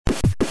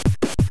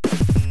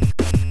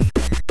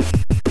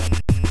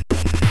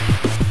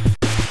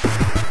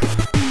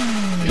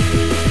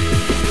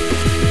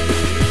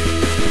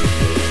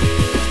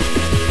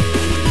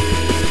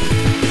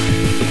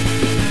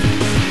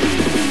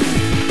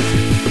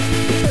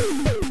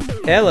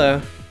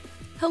Hello,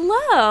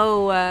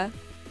 Hello.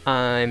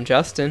 I'm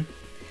Justin,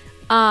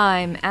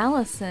 I'm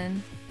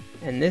Allison.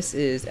 and this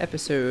is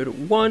episode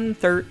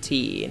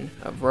 113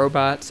 of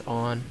Robots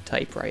on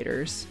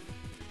Typewriters.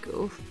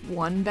 Go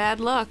one bad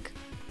luck.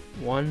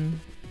 One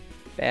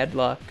Bad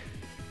Luck,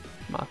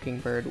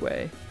 Mockingbird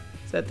Way.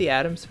 Is that the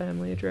Addams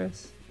Family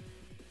address?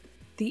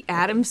 The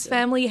Addams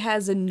Family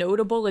has a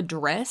notable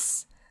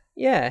address?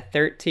 Yeah,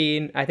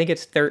 13, I think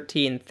it's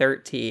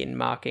 1313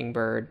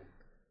 Mockingbird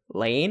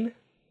Lane?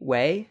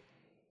 Way?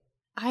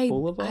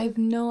 Boulevard? I have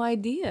no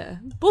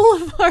idea.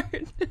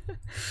 Boulevard.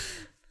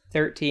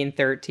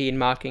 1313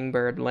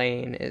 Mockingbird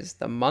Lane is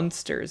the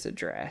Munsters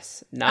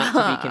address, not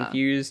to be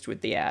confused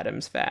with the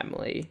Addams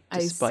Family, I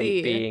despite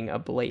see. being a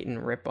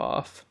blatant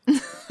ripoff.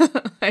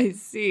 I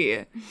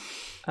see.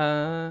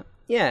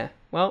 Yeah,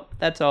 well,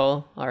 that's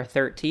all our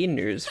 13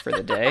 news for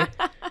the day.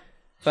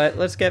 But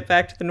let's get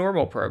back to the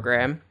normal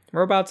program.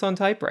 Robots on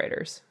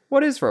Typewriters.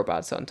 What is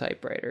Robots on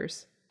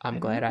Typewriters? I'm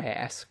glad I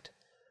asked.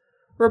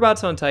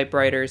 Robots on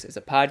Typewriters is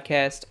a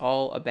podcast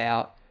all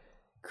about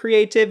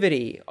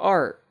creativity,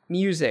 art,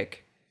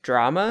 music,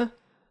 drama,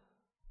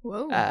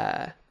 Whoa.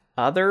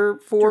 other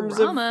forms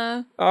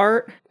Drama. of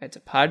art. It's a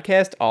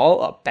podcast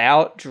all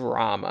about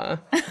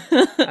drama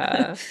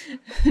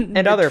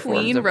and other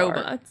forms of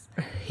robots.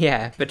 art.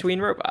 Yeah,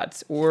 between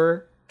robots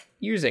or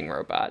using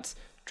robots.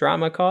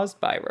 Drama caused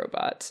by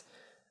robots.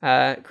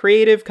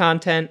 Creative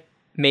content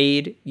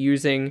made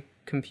using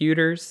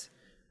computers,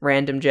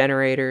 random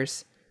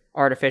generators,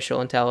 artificial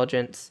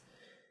intelligence,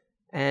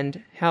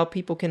 and how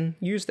people can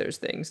use those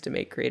things to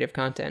make creative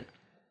content.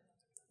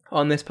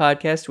 On this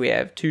podcast, we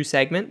have two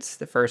segments,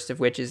 the first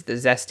of which is the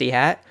Zesty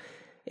Hat,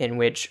 in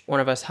which one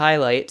of us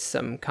highlights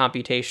some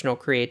computational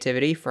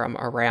creativity from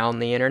around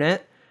the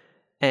internet.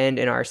 And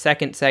in our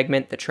second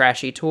segment, the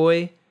Trashy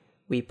Toy,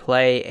 we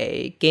play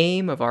a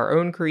game of our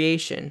own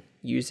creation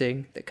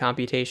using the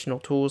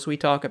computational tools we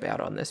talk about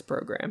on this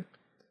program.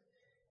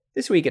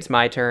 This week, it's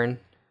my turn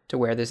to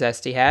wear the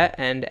Zesty Hat,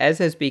 and as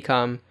has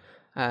become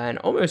an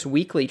almost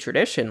weekly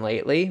tradition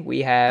lately,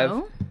 we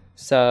have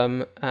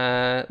some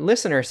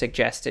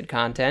listener-suggested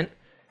content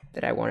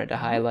that I wanted to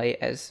highlight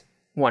as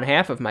one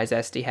half of my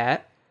Zesty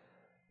Hat.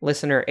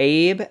 Listener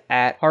Abe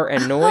at Heart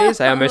and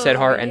Noise. I almost said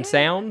Heart and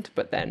Sound,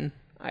 but then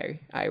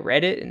I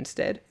read it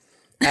instead.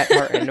 At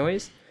Heart and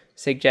Noise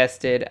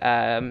suggested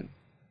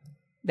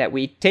that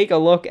we take a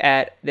look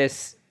at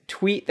this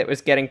tweet that was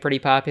getting pretty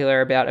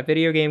popular about a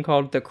video game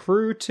called The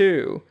Crew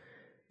 2.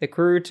 The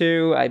Crew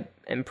 2, I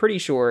am pretty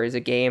sure, is a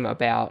game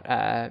about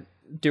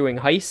doing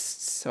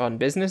heists on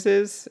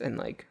businesses and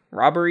like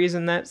robberies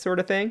and that sort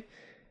of thing.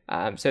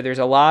 So there's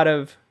a lot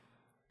of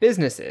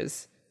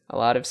businesses, a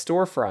lot of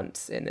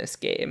storefronts in this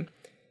game.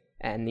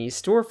 And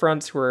these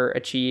storefronts were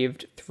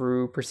achieved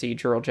through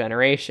procedural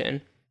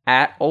generation.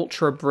 At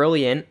Ultra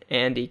Brilliant,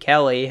 Andy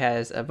Kelly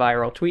has a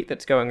viral tweet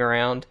that's going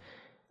around,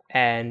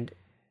 and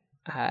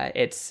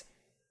it's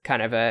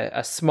kind of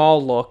a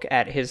small look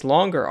at his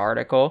longer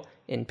article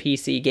in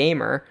PC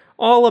Gamer,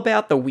 all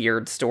about the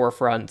weird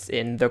storefronts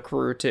in The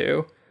Crew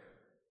 2.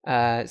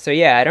 So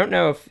yeah, I don't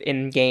know if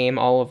in-game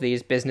all of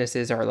these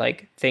businesses are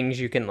like things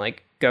you can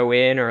like go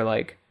in or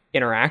like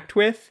interact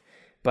with,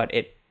 but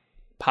it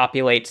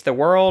populates the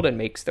world and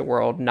makes the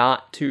world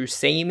not too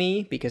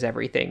samey because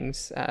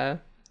everything's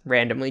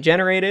randomly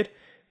generated.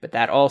 But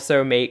that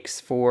also makes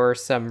for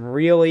some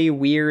really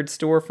weird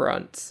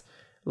storefronts,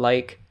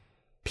 like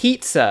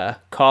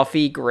Pizza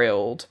Coffee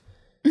Grilled,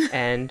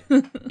 and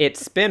its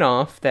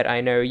spin-off that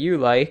I know you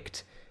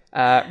liked,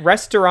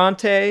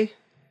 Restaurante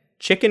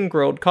Chicken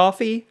Grilled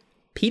Coffee,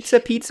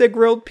 Pizza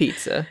Grilled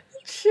Pizza.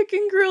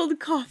 Chicken grilled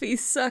coffee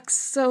sucks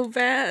so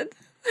bad.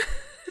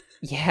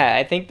 Yeah,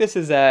 I think this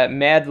is a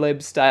Mad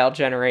Lib style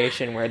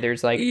generation where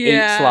there's like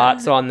 8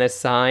 slots on this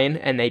sign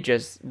and they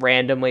just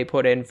randomly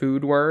put in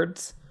food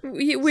words.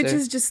 Which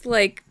is just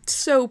like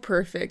so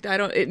perfect.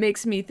 It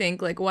makes me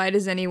think like, why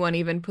does anyone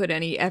even put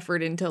any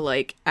effort into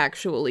like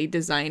actually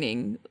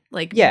designing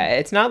like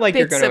it's not like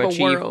you're bits going to of a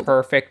achieve world.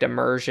 Perfect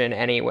immersion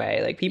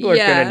anyway. Like people are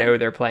going to know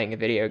they're playing a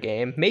video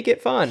game. Make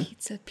it fun.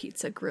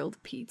 Pizza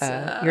grilled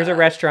pizza. Here's a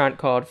restaurant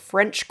called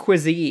French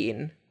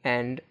Cuisine,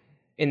 and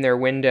in their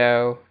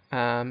window,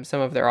 some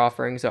of their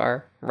offerings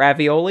are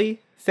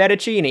ravioli,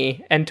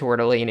 fettuccine, and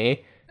tortellini.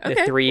 Okay.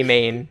 The 3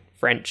 main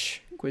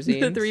French cuisines.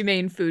 The 3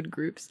 main food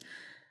groups.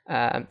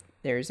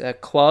 There's a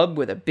club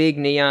with a big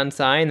neon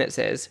sign that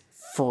says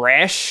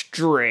Fresh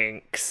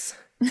Drinks.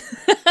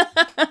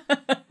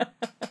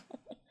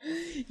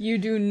 You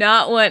do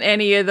not want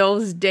any of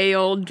those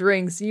day-old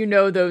drinks. You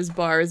know those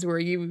bars where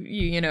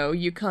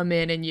you come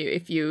in and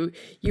if you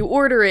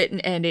order it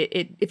and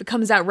it if it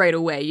comes out right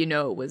away, you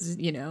know it was,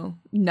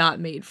 not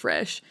made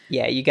fresh.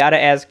 Yeah, you got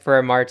to ask for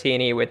a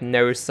martini with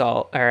no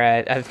salt, or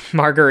a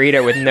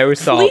margarita with no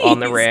salt on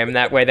the rim.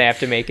 That way they have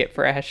to make it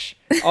fresh.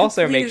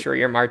 Also, make sure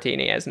your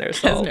martini has no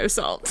salt. Has no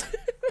salt.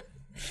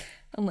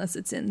 Unless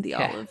it's in the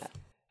olive.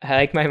 I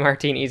like my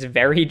martinis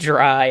very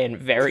dry and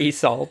very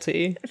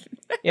salty.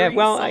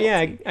 Salty.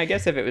 I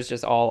guess if it was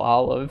just all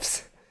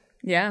olives.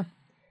 Yeah.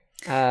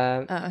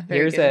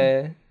 Here's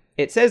good.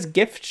 it says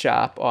gift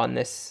shop on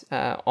this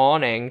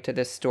awning to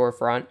this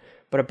storefront,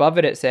 but above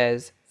it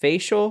says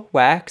facial,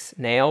 wax,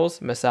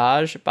 nails,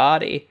 massage,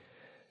 body.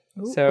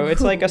 Ooh. So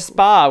it's like a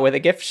spa with a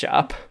gift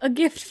shop. A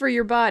gift for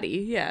your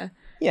body, yeah.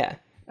 Yeah.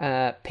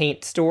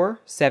 Paint store,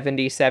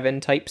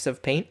 77 types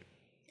of paint.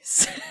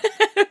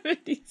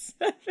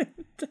 77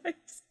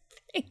 types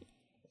of paint.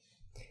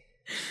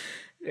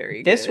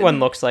 Very good. This one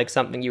looks like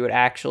something you would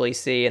actually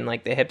see in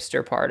like the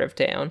hipster part of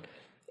town.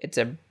 It's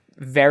a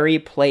very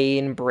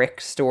plain brick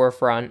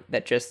storefront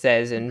that just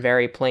says in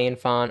very plain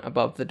font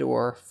above the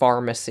door,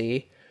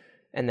 pharmacy.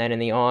 And then in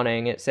the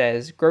awning, it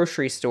says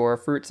grocery store,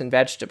 fruits and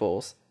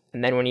vegetables.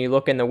 And then when you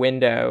look in the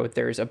window,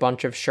 there's a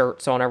bunch of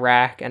shirts on a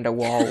rack and a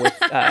wall with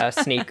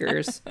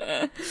sneakers.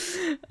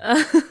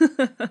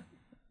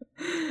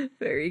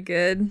 Very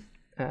good.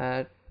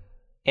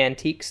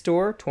 Antique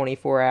store,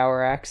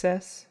 24-hour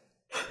access.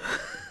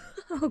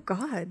 Oh,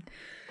 God.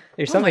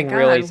 There's something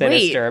really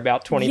sinister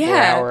about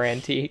 24-hour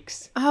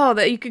antiques. Oh,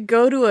 that you could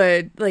go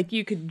to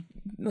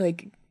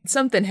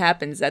something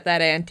happens at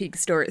that antique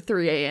store at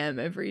 3 a.m.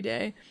 every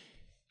day.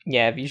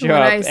 Yeah, if you show when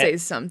up. When I say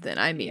something,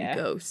 I mean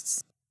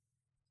ghosts.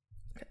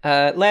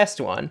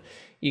 Last one.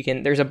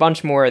 There's a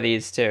bunch more of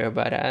these too,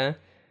 but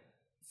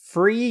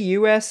Free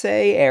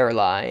USA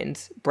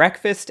Airlines,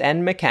 breakfast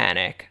and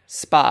mechanic,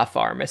 spa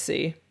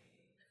pharmacy.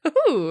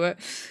 Ooh,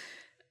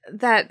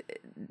 that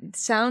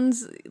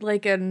sounds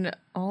like an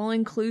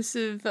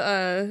all-inclusive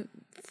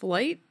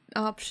flight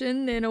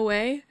option in a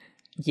way.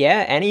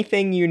 Yeah,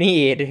 anything you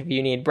need. If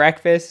you need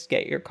breakfast,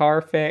 get your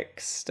car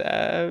fixed,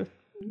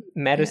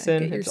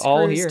 medicine, it's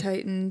all here.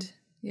 Tightened.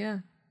 Yeah.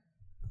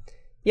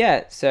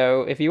 Yeah,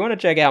 so if you want to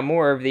check out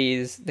more of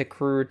these, the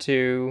Crew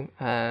 2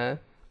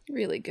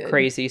 really good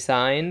crazy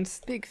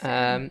signs, big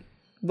fan.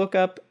 Look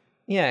up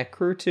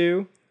Crew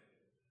 2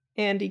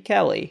 Andy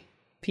Kelly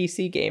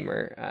PC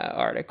Gamer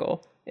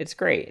article. It's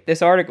great.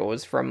 This article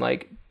was from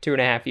like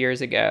 2.5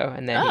 years ago,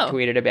 and then he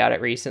tweeted about it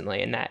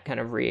recently, and that kind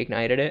of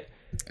reignited it.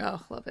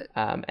 Oh, love it.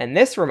 And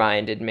this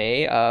reminded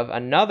me of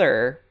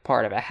another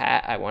part of a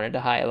hat I wanted to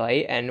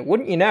highlight. And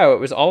wouldn't you know, it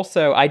was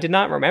also, I did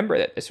not remember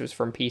that this was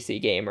from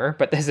PC Gamer,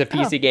 but this is a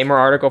PC Gamer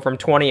article from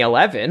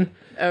 2011.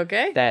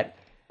 Okay. That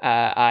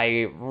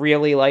I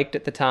really liked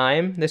at the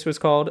time. This was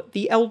called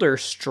The Elder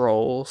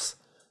Strolls.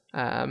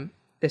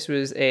 This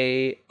was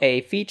a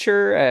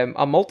feature,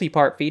 a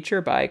multi-part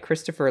feature by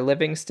Christopher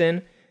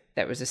Livingston.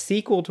 That was a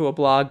sequel to a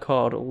blog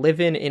called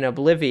Livin' in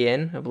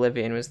Oblivion.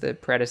 Oblivion was the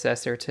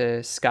predecessor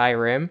to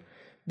Skyrim.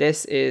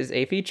 This is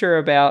a feature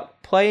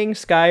about playing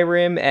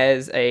Skyrim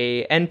as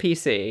a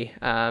NPC,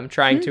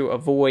 trying to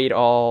avoid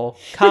all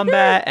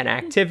combat and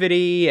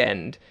activity.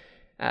 And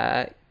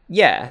the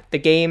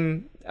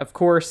game, of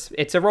course,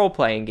 it's a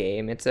role-playing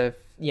game. It's a,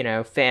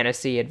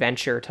 fantasy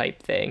adventure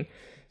type thing.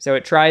 So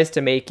it tries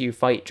to make you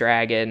fight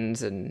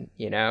dragons and,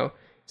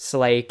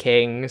 slay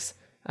kings.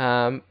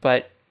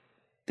 But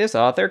this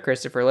author,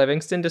 Christopher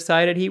Livingston,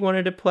 decided he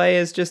wanted to play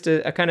as just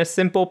a kind of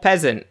simple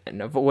peasant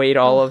and avoid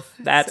all of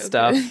that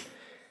stuff. Good.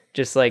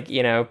 Just like,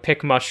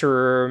 pick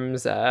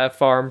mushrooms,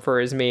 farm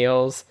for his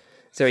meals.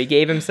 So he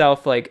gave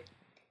himself like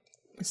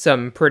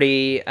some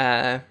pretty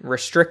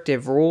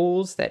restrictive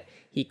rules that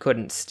he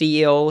couldn't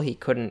steal, he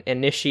couldn't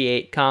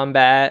initiate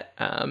combat.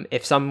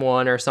 If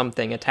someone or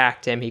something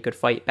attacked him, he could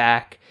fight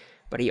back.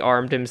 But he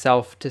armed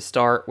himself to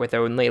start with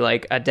only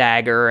like a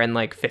dagger and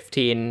like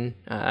 15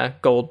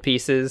 gold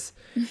pieces.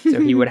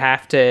 So he would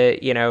have to,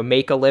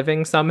 make a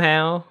living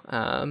somehow,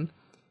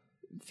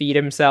 feed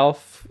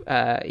himself.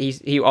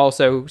 He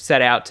also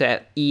set out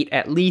to eat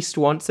at least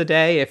once a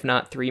day, if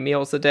not 3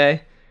 meals a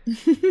day.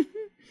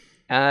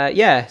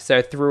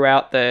 So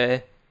throughout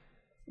this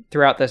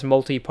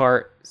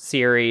multi-part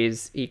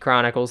series, he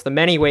chronicles the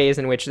many ways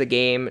in which the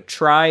game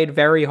tried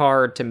very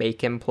hard to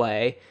make him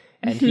play.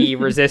 And he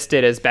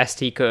resisted as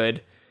best he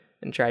could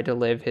and tried to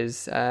live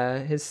his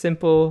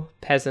simple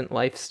peasant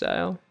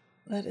lifestyle.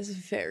 That is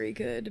very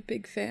good.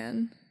 Big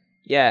fan.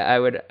 Yeah, I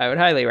would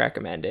highly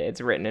recommend it.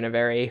 It's written in a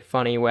very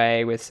funny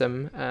way with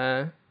some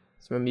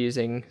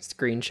amusing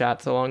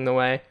screenshots along the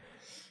way.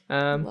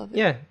 Love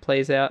it.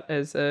 Plays out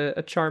as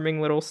a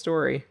charming little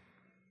story.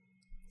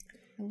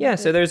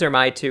 So those are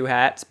my 2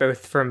 hats,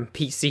 both from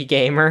PC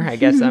Gamer. I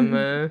guess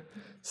I'm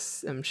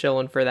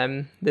shilling for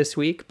them this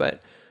week,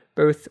 but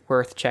both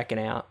worth checking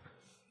out.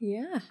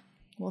 Yeah.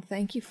 Well,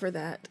 thank you for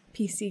that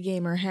PC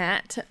Gamer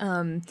hat.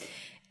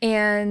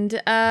 And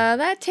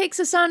that takes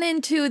us on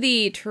into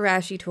the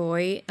Trashy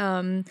Toy.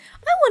 I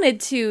wanted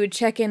to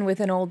check in with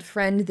an old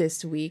friend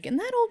this week, and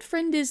that old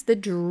friend is the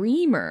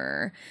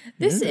Dreamer.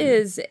 This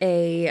is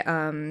a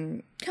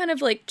kind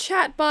of like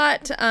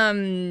chatbot,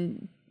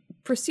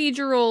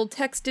 procedural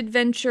text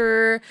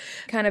adventure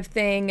kind of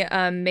thing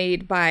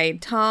made by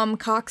Tom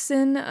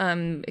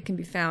Coxon. It can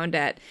be found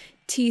at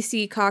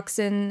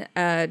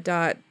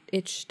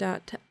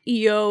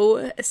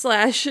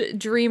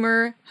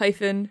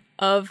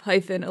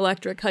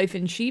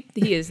tccoxon.itch.io/dreamer-of-electric-sheep.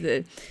 He is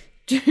the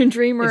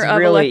dreamer it's of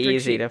really electric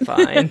easy sheep. to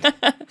find.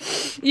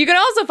 You can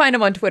also find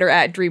him on Twitter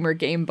at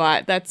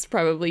DreamerGameBot. That's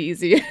probably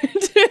easier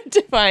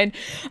to find.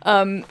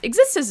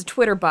 Exists as a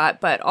Twitter bot,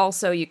 but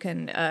also you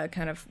can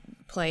kind of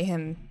play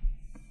him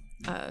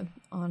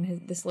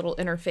on this little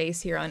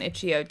interface here on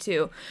Itch.io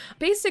too.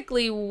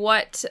 Basically,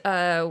 what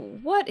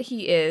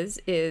he is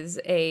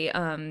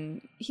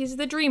a he's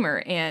the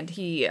dreamer, and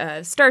he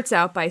starts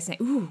out by saying,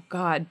 "Ooh,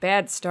 God,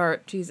 bad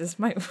start, Jesus,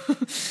 my."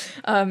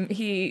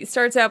 He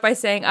starts out by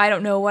saying, "I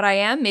don't know what I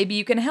am. Maybe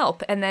you can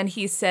help." And then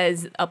he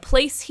says a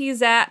place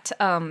he's at,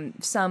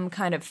 some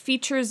kind of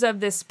features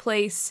of this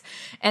place,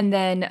 and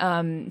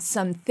then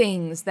some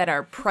things that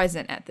are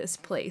present at this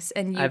place.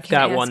 And I've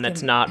got one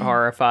that's not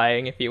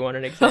horrifying. If you want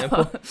an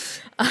example.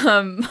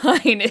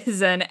 Mine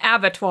is an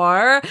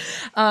abattoir.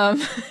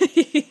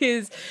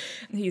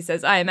 He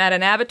says, I am at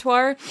an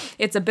abattoir.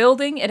 It's a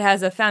building. It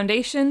has a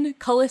foundation,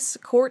 cullis,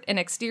 court, and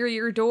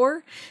exterior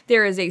door.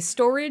 There is a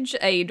storage,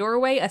 a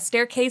doorway, a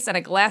staircase, and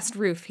a glassed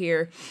roof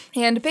here.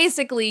 And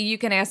basically, you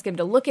can ask him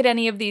to look at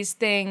any of these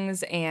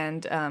things,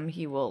 and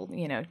he will,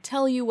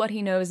 tell you what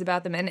he knows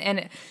about them.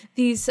 And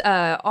these,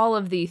 all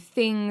of the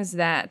things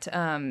that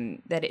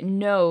it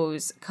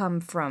knows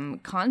come from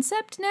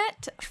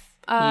ConceptNet.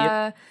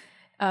 Yep.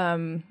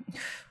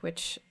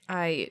 Which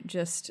I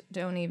just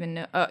don't even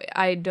know.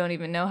 I don't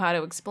even know how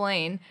to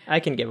explain. I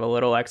can give a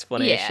little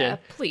explanation. Yeah,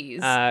 please.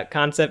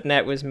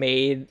 ConceptNet was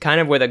made kind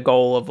of with a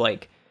goal of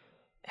like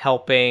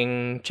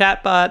helping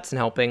chatbots and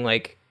helping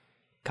like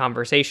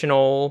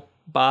conversational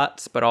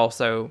bots, but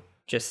also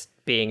just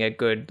being a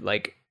good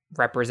like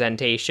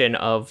representation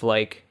of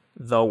like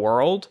the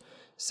world.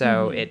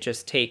 So it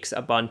just takes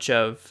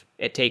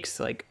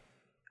like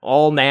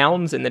all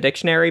nouns in the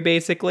dictionary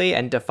basically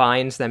and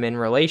defines them in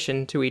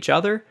relation to each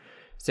other.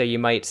 So you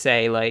might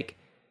say like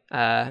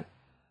the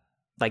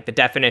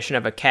definition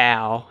of a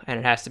cow, and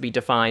it has to be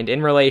defined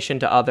in relation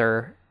to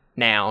other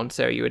nouns.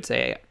 So you would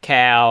say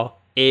cow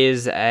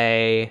is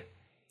a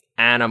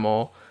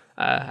animal.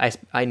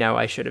 I know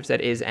I should have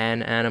said is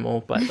an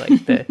animal, but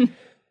like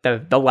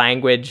the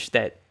language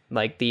that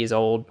like these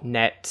old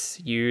nets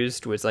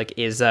used was like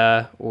is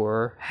a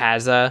or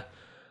has a.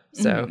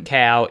 So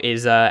cow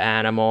is a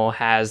animal,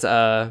 has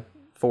a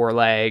 4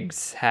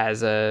 legs,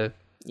 has a,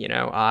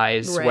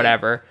 eyes, right.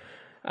 Whatever.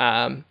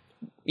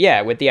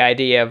 With the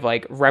idea of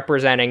like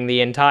representing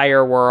the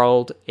entire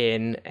world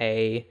in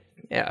a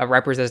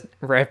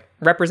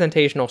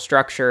representational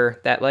structure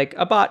that like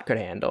a bot could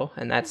handle.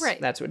 And that's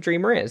what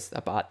Dreamer is,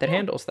 a bot that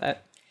handles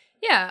that.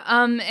 Yeah,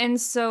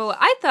 and so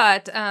I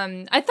thought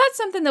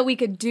something that we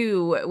could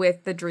do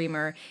with the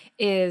Dreamer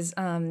is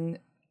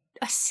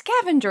a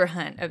scavenger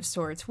hunt of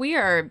sorts. We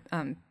are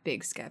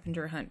big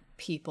scavenger hunt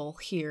people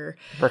here.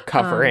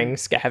 Recovering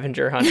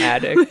scavenger hunt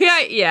addict.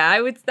 Yeah,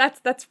 I would.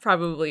 That's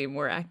probably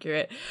more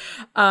accurate.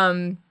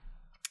 And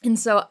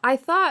so I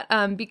thought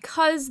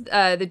because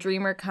the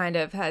Dreamer kind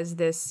of has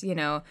this,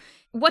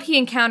 what he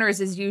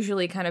encounters is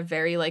usually kind of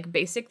very like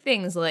basic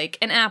things like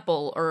an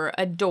apple or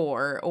a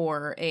door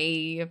or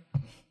a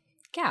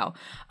cow.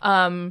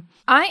 I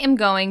am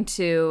going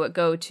to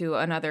go to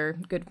another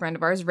good friend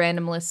of ours,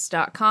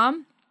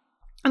 randomlists.com.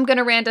 I'm going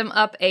to random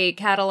up a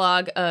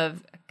catalog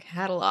of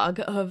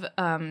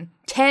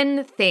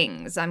 10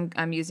 things.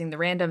 I'm using the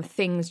random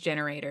things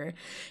generator,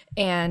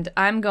 and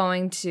I'm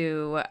going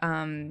to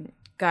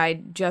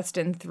guide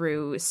Justin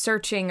through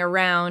searching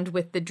around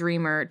with the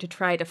Dreamer to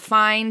try to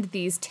find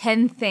these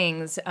 10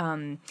 things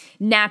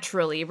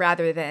naturally,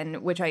 rather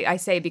than, which I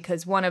say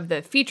because one of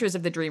the features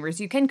of the Dreamer is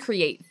you can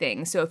create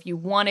things. So if you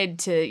wanted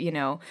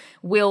to,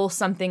 will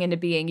something into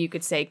being, you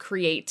could say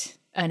create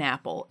an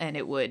apple and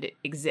it would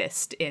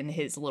exist in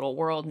his little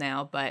world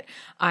now. But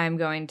I'm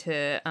going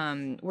to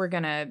we're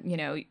gonna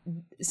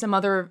some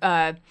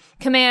other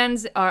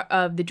commands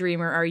of the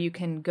Dreamer are you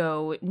can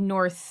go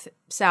north,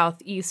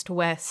 south, east,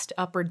 west,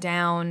 up or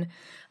down,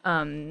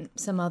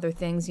 some other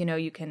things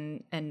you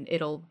can, and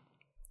he'll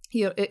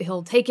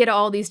take you to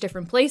all these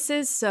different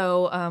places.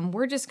 So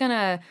we're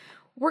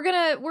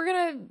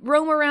gonna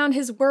roam around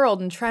his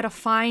world and try to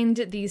find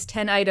these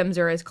 10 items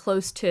or as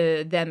close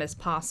to them as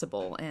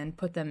possible and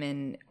put them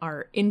in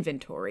our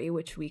inventory,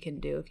 which we can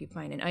do. If you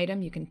find an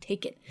item, you can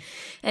take it,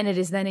 and it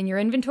is then in your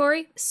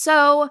inventory.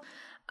 So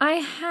I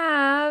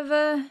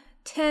have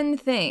 10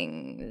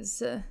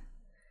 things.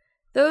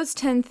 Those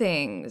 10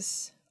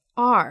 things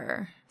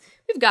are,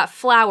 we've got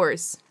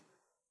flowers,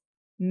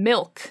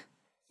 milk,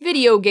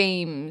 video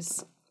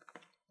games,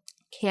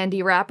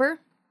 candy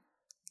wrapper,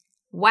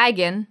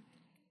 wagon,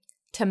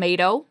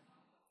 tomato,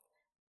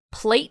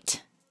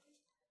 plate,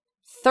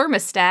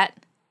 thermostat,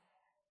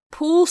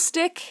 pool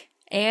stick,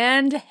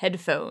 and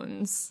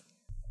headphones.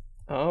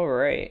 All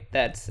right,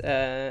 that's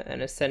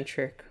an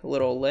eccentric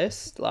little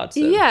list. Lots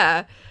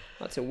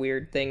of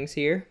weird things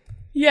here.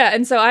 Yeah,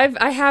 and so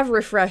I have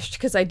refreshed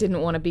because I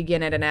didn't want to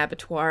begin at an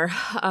abattoir.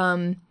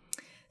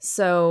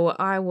 So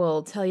I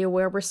will tell you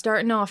where we're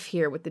starting off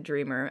here with the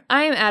Dreamer.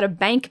 I am at a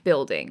bank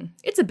building.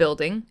 It's a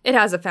building. It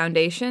has a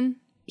foundation,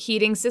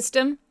 heating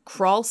system,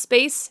 crawl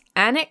space,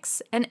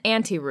 annex, and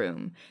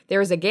anteroom. There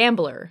is a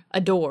gambler,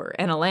 a door,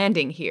 and a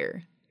landing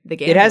here. The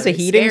gambler It has a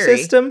heating scary.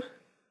 System?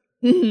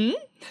 Mm-hmm.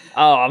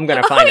 Oh, I'm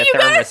going to find a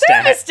thermostat.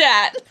 Got a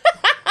thermostat!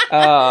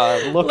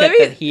 Look at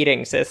the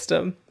heating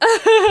system.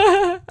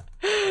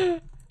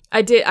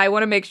 I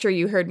want to make sure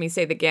you heard me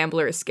say the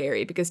gambler is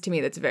scary, because to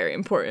me that's very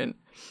important.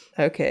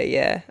 Okay,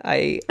 yeah.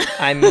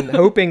 I'm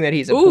hoping that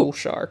he's a pool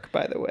shark,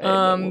 by the way,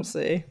 but we'll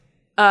see.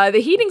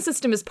 The heating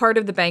system is part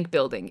of the bank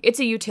building. It's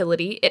a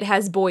utility. It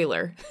has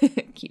boiler.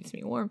 Keeps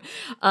me warm.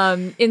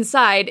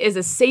 Inside is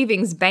a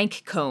savings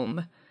bank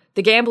comb.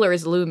 The gambler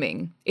is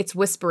looming. It's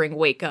whispering,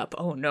 "Wake up."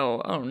 Oh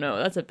no,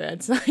 that's a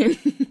bad sign.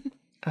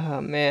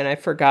 Oh man, I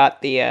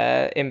forgot the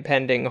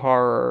impending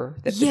horror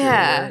that the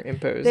dreamer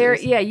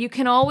imposes. You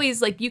can always,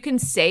 like, you can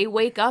say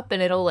 "wake up"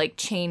 and it'll, like,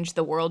 change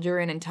the world you're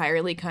in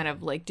entirely, kind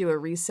of, like, do a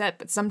reset,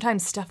 but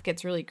sometimes stuff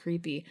gets really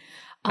creepy.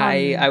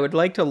 I would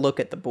like to look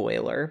at the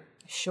boiler.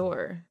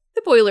 Sure.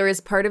 The boiler is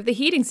part of the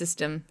heating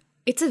system.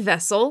 It's a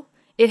vessel.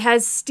 It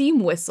has steam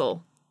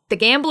whistle. The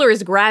gambler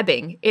is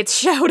grabbing. It's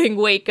shouting,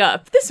 "Wake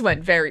up." This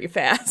went very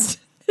fast.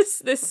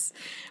 This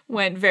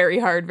went very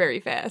hard, very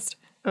fast.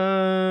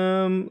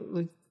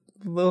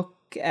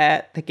 Look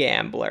at the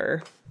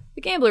gambler.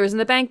 The gambler is in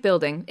the bank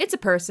building. It's a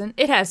person.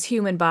 It has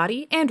human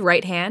body and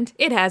right hand.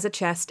 It has a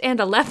chest and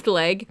a left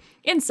leg.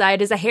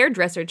 Inside is a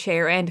hairdresser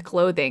chair and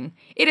clothing.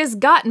 It has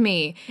got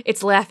me.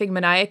 It's laughing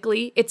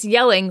maniacally. It's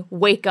yelling,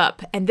 "Wake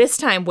up." And this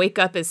time, "wake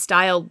up" is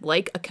styled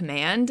like a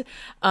command.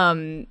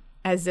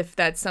 As if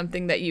that's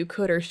something that you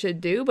could or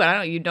should do,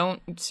 but you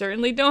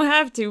certainly don't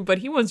have to, but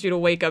he wants you to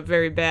wake up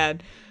very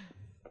bad.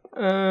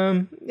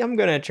 I'm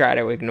gonna try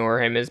to ignore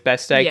him as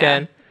best I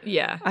can.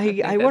 Yeah.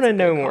 I want to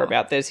know more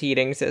about this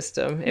heating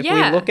system. If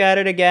we look at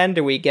it again,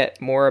 do we get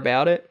more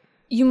about it?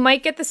 You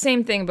might get the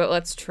same thing, but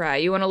let's try.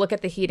 You want to look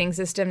at the heating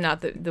system,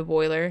 not the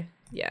boiler?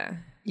 Yeah.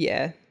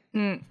 Yeah.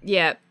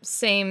 Yeah,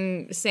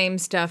 same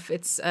stuff.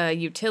 It's a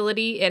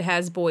utility. It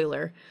has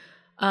boiler.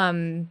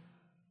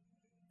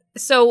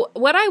 So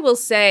what I will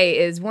say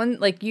is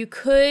you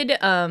could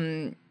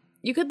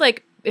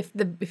like,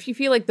 if you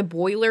feel like the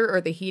boiler or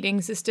the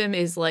heating system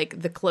is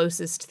like the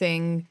closest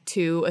thing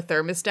to a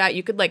thermostat,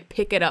 you could like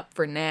pick it up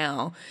for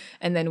now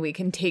and then we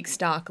can take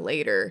stock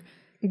later.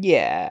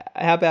 Yeah.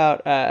 How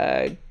about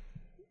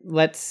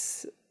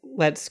let's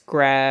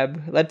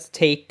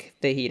take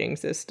the heating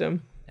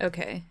system.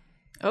 Okay.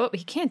 Oh,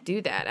 he can't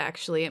do that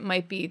actually. It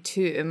might be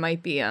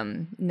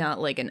not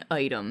like an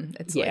item.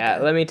 It's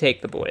let me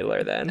take the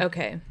boiler then.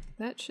 Okay.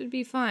 That should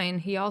be fine.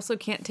 He also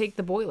can't take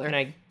the boiler. Can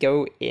I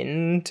go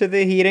into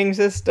the heating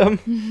system?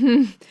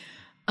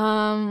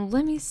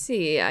 Let me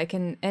see. I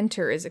can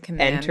enter as a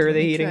command. Enter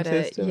the heating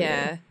system?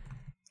 Yeah.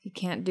 He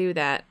can't do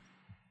that.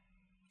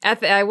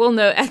 I will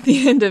note at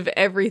the end of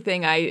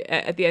everything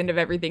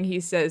he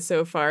says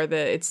so far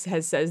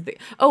that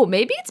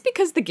maybe it's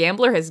because the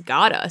gambler has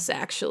got us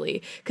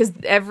actually, because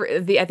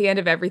at the end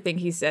of everything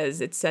he says,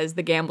 it says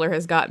the gambler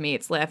has got me.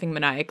 It's laughing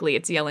maniacally.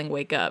 It's yelling,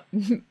 "Wake up."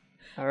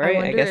 All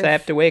right, I guess I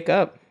have to wake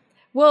up.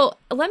 Well,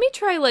 let me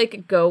try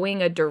like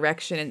going a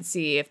direction and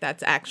see if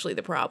that's actually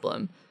the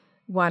problem.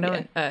 Why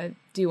don't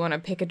do you want to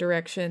pick a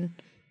direction?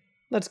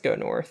 Let's go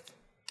north.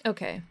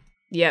 Okay.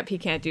 Yep, he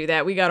can't do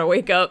that. We gotta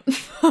wake up.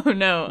 Oh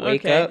no.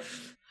 Wake up.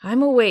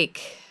 I'm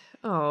awake.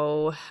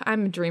 Oh,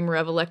 I'm a dreamer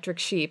of electric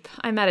sheep.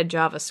 I'm at a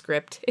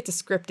JavaScript. It's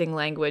a scripting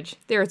language.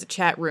 There is a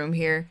chat room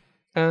here.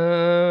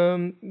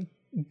 Go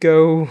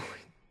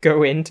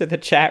into the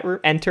chat room.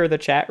 Enter the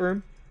chat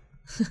room.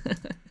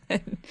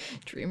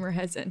 Dreamer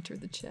has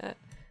entered the chat.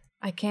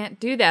 I can't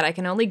do that. I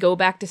can only go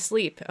back to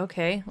sleep.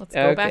 Okay, let's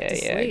go back to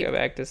sleep. Yeah, go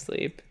back to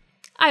sleep.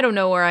 I don't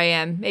know where I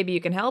am. Maybe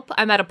you can help.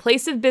 I'm at a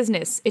place of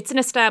business. It's an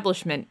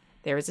establishment.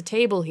 There is a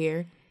table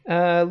here.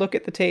 Look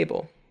at the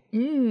table.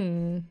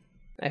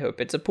 I hope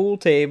it's a pool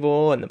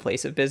table, and the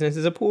place of business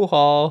is a pool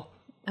hall.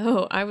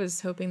 Oh, I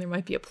was hoping there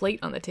might be a plate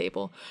on the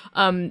table.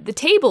 The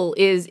table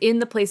is in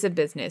the place of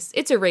business.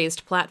 It's a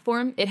raised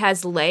platform. It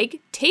has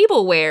leg,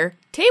 tableware,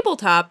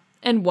 tabletop,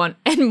 and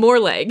more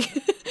leg.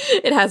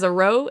 It has a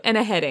row and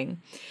a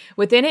heading.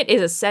 Within it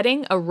is a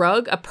setting, a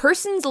rug, a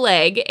person's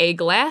leg, a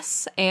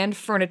glass, and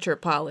furniture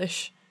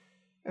polish.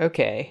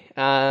 Okay.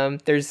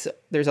 There's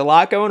a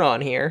lot going on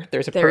here.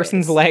 There's a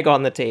person's leg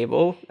on the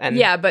table, and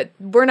yeah, but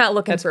we're not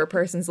looking for a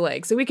person's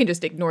leg, so we can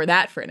just ignore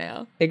that for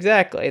now.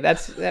 Exactly.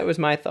 That was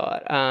my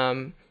thought.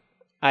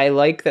 I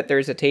like that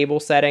there's a table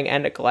setting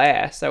and a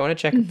glass. I want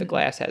to check if the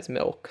glass has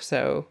milk.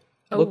 So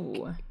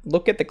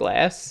look at the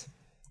glass.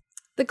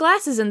 The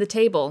glass is in the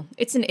table.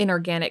 It's an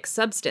inorganic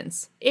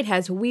substance. It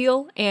has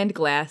wheel and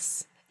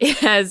glass. It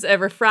has a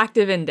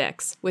refractive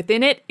index.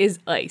 Within it is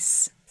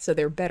ice. So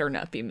there better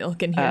not be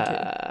milk in here, too.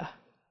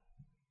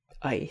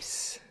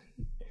 Ice.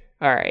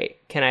 All right.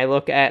 Can I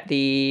look at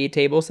the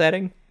table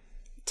setting?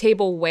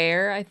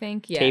 Tableware, I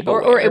think. Yeah.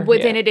 Tableware, or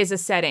within it is a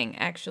setting,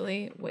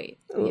 actually. Wait.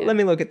 Yeah. Let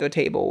me look at the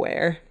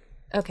tableware.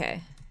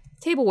 Okay.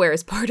 Tableware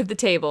is part of the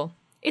table.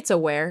 It's a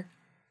ware.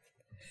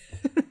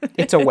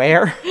 It's a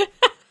ware?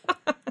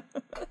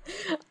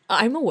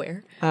 I'm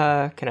aware.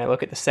 Can I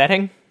look at the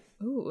setting?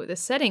 Ooh, the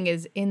setting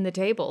is in the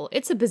table.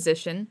 It's a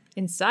position.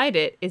 Inside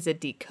it is a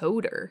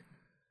decoder.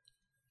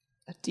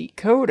 A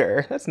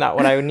decoder. That's not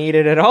what I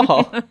needed at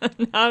all.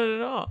 Not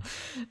at all.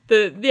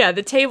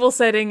 The table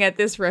setting at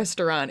this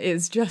restaurant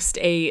is just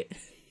a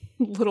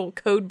little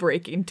code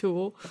breaking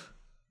tool.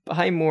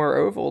 Buy more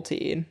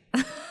Ovaltine.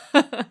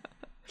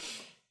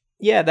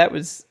 Yeah, that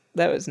was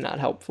not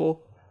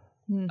helpful.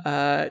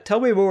 Tell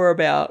me more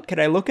about, can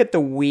I look at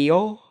the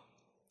wheel?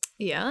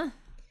 Yeah.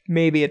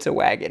 Maybe it's a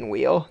wagon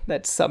wheel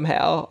that's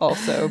somehow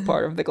also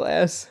part of the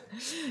glass.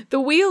 The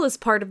wheel is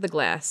part of the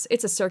glass.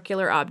 It's a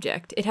circular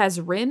object. It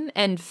has rim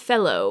and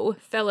felloe.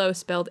 Felloe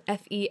spelled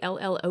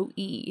Felloe.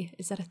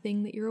 Is that a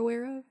thing that you're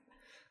aware of?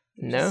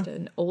 No. Just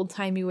an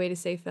old-timey way to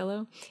say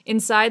fellow.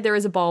 Inside there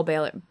is a ball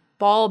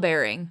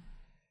bearing.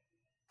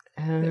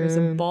 There is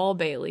a ball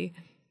Bailey.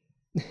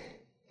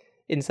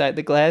 Inside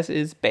the glass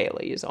is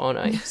Bailey's on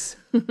ice.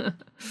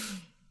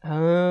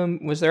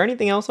 Was there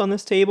anything else on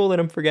this table that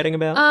I'm forgetting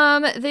about?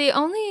 The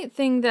only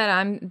thing that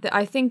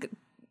I think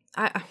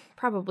I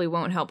probably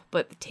won't help,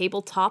 but the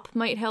tabletop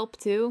might help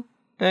too.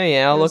 Oh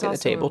yeah, I'll There's look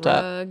at the also a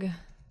tabletop. rug.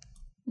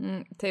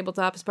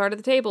 Tabletop is part of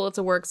the table. It's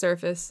a work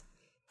surface.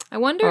 I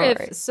wonder All if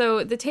right.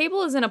 so. The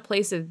table is in a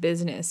place of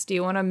business. Do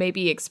you want to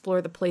maybe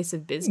explore the place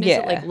of business?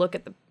 Yeah. Or, like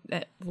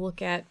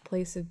look at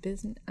place of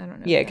business. I don't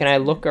know. Yeah, can I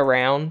look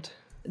around?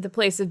 The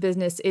place of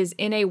business is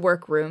in a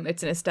workroom.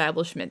 It's an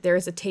establishment. There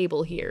is a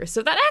table here.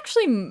 So that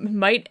actually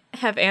might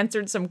have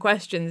answered some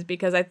questions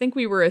because I think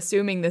we were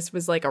assuming this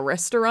was like a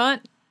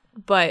restaurant,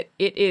 but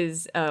it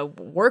is a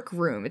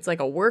workroom. It's like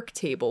a work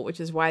table, which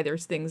is why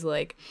there's things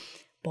like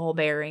ball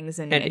bearings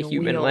and a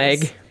human wheels.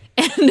 leg.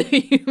 And a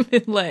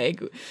human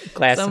leg.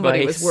 Glass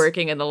Somebody of was ice.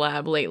 working in the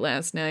lab late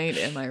last night.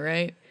 Am I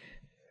right?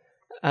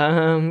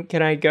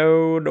 Can I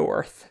go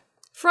north?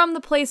 From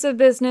the place of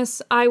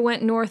business, I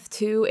went north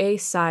to a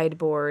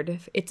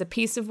sideboard. It's a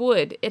piece of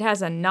wood. It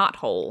has a knot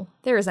hole.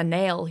 There is a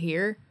nail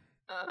here.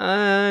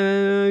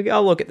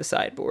 I'll look at the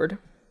sideboard.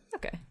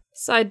 Okay.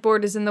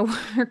 Sideboard is in the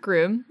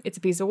workroom. It's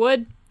a piece of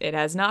wood. It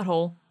has knot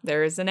hole.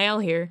 There is a nail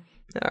here.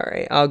 All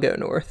right, I'll go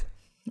north.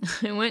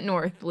 I went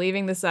north,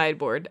 leaving the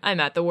sideboard.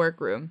 I'm at the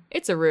workroom.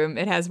 It's a room.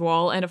 It has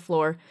wall and a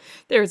floor.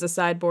 There is a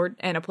sideboard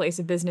and a place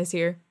of business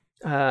here.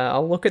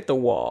 I'll look at the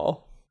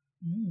wall.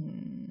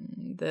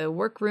 The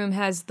workroom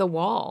has the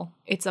wall.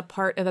 It's a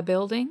part of a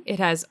building. It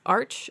has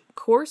arch,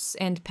 course,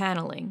 and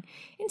paneling.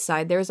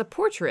 Inside there is a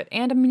portrait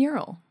and a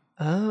mural.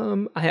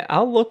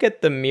 I'll look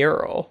at the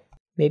mural.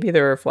 Maybe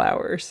there are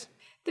flowers.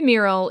 The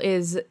mural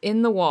is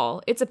in the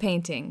wall. It's a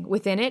painting.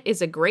 Within it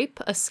is a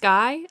grape, a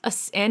sky,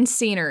 and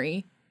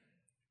scenery.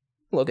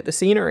 Look at the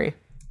scenery.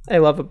 I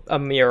love a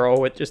mural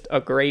with just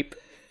a grape.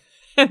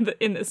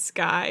 In the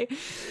sky.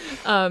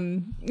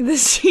 The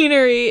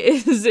scenery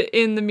is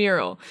in the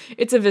mural.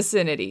 It's a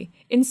vicinity.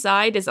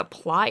 Inside is a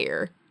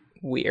plier.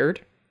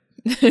 Weird.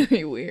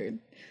 Very weird.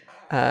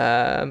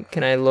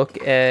 Can I look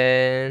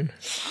at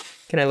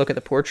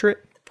the portrait?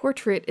 The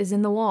portrait is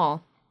in the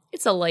wall.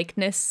 It's a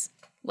likeness.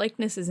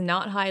 Likeness is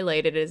not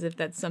highlighted as if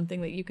that's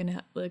something that you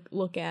can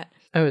look at.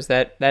 Oh,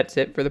 that's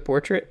it for the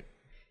portrait?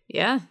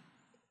 Yeah.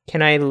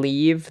 Can I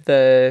leave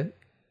the...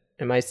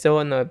 Am I still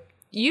in the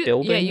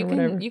building you or can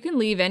whatever? you can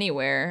leave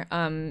anywhere.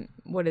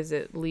 What is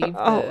it? Leave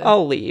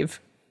I'll leave.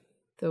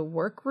 the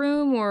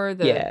workroom or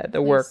the Yeah,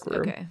 the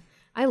workroom. Okay.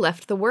 I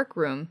left the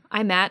workroom.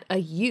 I'm at a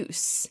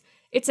use.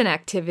 It's an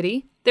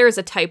activity. There is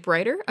a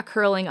typewriter, a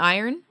curling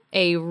iron,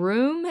 a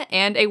room,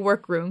 and a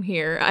workroom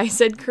here. I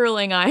said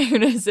curling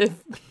iron as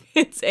if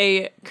it's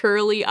a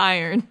curly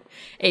iron.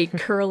 A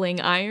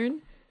curling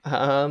iron.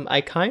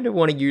 I kind of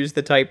want to use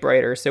the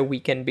typewriter so we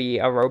can be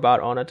a robot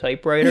on a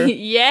typewriter.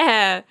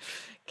 Yeah.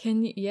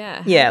 Can you?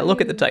 Yeah. Yeah,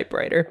 look at the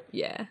typewriter.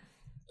 Yeah.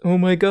 Oh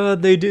my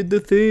god, they did the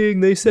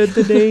thing. They said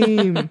the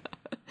name.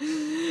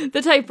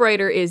 The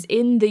typewriter is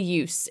in the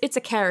use. It's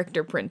a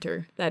character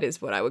printer. That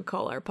is what I would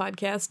call our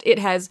podcast. It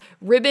has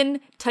ribbon,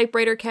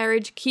 typewriter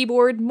carriage,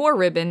 keyboard, more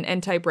ribbon,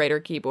 and typewriter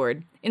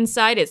keyboard.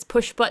 Inside is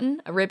push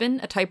button, a ribbon,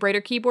 a typewriter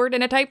keyboard,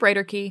 and a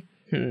typewriter key.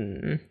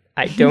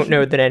 I don't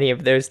know that any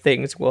of those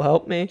things will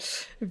help me.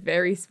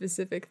 Very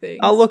specific things.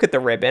 I'll look at the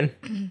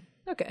ribbon.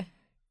 Okay.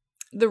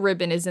 The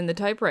ribbon is in the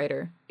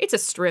typewriter. It's a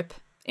strip.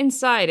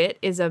 Inside it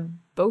is a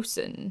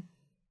bosun.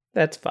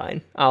 That's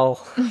fine.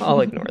 I'll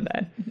ignore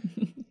that.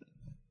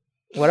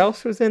 What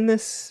else was in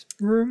this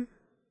room?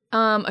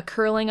 A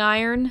curling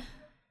iron,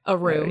 a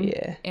room,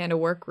 yeah. and a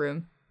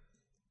workroom.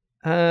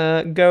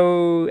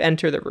 Go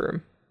enter the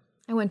room.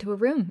 I went to a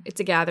room. It's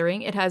a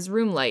gathering. It has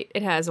room light.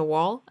 It has a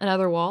wall,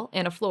 another wall,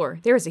 and a floor.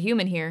 There is a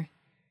human here.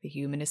 The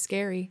human is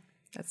scary.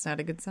 That's not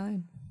a good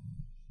sign.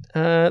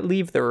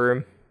 Leave the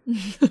room.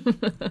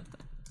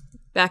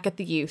 Back at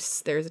the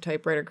use. There's a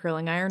typewriter,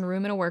 curling iron,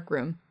 room, and a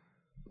workroom.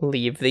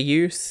 Leave the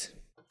use.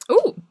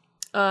 Ooh.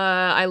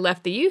 I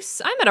left the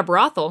use. I'm at a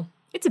brothel.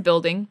 It's a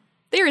building.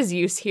 There is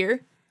use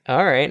here.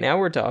 All right, now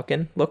we're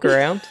talking. Look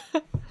around.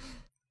 The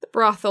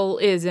brothel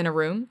is in a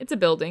room. It's a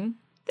building.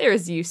 There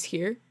is use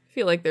here. I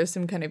feel like there's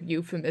some kind of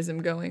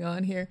euphemism going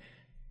on here.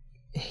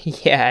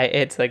 Yeah,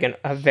 it's like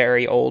a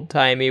very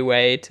old-timey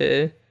way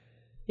to...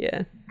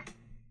 Yeah.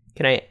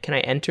 Can I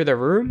enter the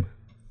room?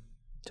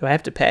 Do I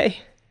have to pay?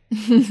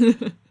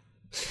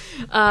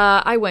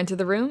 I went to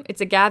the room.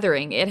 It's a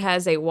gathering. It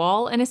has a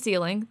wall and a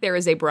ceiling. There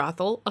is a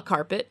brothel, a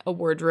carpet, a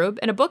wardrobe,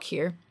 and a book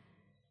here.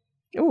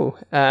 Ooh,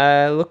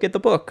 look at the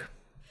book.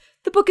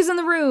 The book is in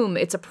the room.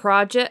 It's a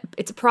project.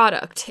 It's a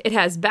product. It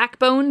has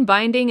backbone,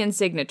 binding, and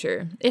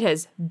signature. It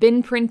has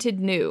been printed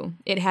new.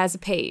 It has a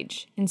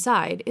page.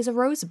 Inside is a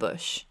rose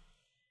bush.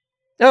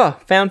 Oh,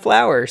 found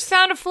flowers.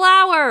 Found a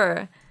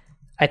flower.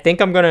 I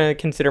think I'm going to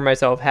consider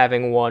myself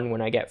having one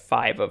when I get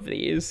 5 of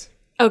these.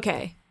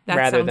 Okay. That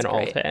rather sounds than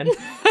all great. 10.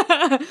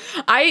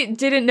 I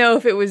didn't know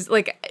if it was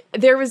like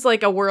there was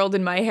like a world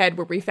in my head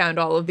where we found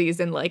all of these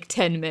in like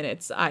 10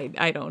 minutes.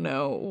 I don't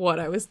know what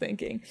I was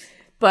thinking.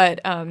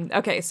 But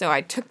okay, so I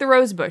took the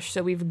rose bush,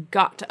 so we've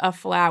got a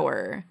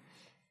flower.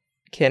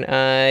 Can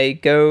I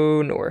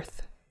go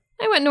north?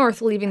 I went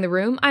north, leaving the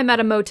room. I'm at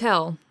a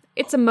motel.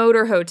 It's a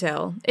motor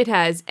hotel. It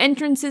has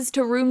entrances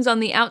to rooms on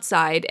the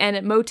outside and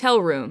a motel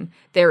room.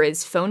 There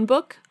is phone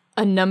book,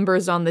 a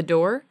numbers on the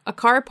door, a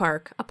car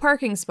park, a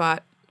parking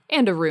spot,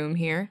 and a room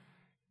here.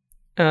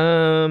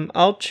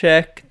 I'll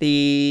check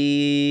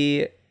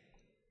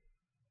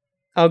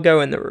I'll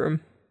go in the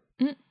room.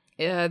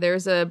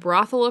 There's a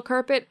brothel, a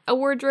carpet, a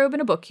wardrobe,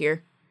 and a book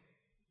here.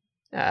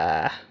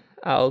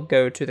 I'll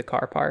go to the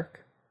car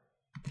park.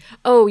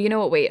 Oh, you know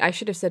what? Wait, I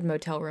should have said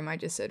motel room. I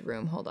just said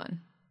room. Hold on.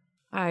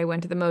 I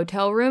went to the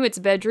motel room. It's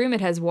a bedroom.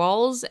 It has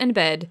walls and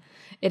bed.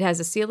 It has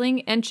a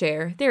ceiling and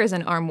chair. There is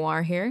an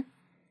armoire here.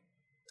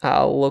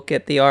 I'll look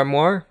at the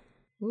armoire.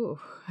 Ooh.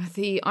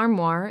 The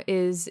armoire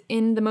is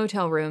in the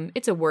motel room.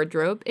 It's a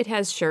wardrobe. It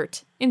has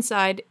shirt.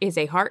 Inside is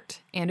a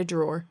heart and a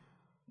drawer.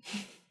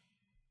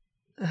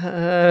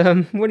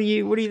 What do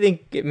you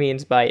think it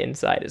means by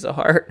inside is a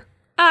heart?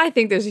 I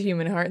think there's a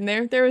human heart in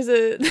there. There was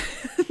a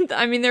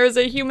there was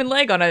a human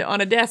leg on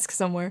a desk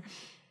somewhere.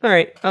 All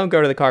right, I'll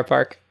go to the car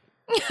park.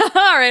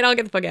 All right, I'll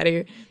get the fuck out of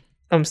here.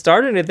 I'm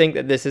starting to think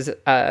that this is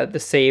the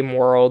same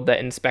world that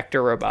Inspector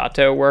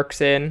Roboto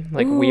works in.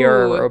 Like, ooh. We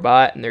are a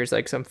robot, and there's,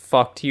 like, some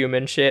fucked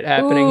human shit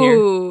happening here.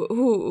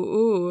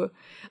 Ooh.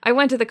 I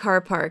went to the car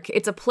park.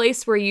 It's a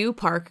place where you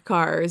park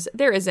cars.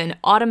 There is an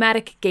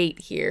automatic gate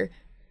here.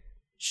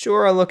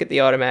 Sure, I'll look at the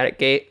automatic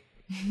gate.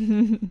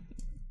 It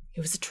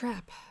was a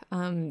trap.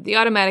 The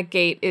automatic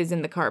gate is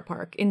in the car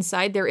park.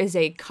 Inside, there is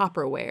a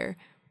copperware.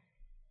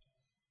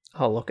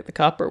 I'll look at the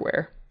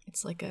copperware.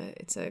 It's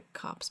a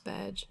cop's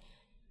badge.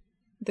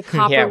 The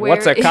copperware. Yeah,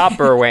 what's a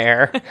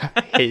copperware?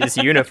 His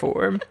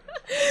uniform.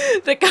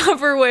 The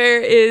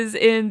copperware is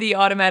in the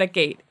automatic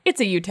gate. It's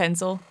a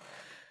utensil.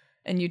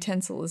 And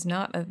utensil is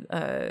not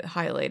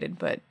highlighted,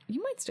 but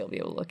you might still be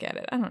able to look at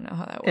it. I don't know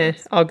how that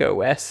works. I'll go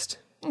west.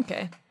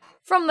 Okay.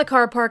 From the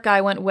car park, I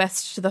went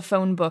west to the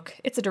phone book.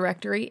 It's a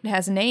directory. It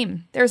has a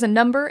name. There's a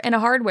number and a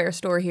hardware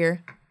store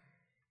here.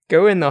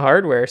 Go in the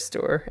hardware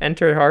store.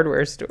 Enter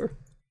hardware store.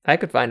 I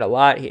could find a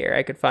lot here.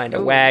 I could find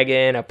a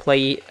wagon, a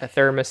plate, a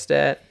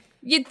thermostat.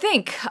 You'd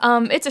think.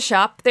 It's a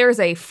shop. There's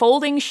a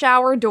folding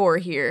shower door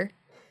here.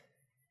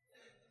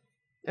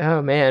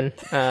 Oh, man.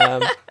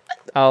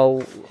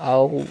 I'll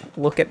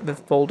look at the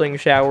folding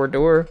shower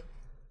door.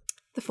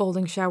 The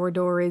folding shower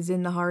door is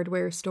in the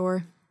hardware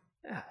store.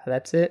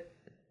 That's it?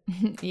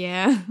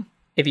 Yeah.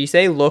 If you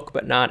say look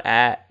but not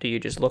at, do you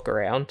just look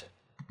around?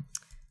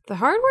 The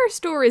hardware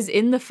store is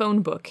in the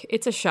phone book.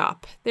 It's a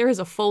shop. There is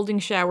a folding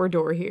shower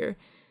door here.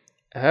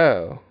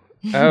 Oh,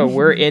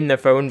 we're in the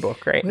phone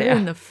book now. We're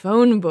in the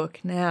phone book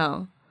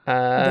now.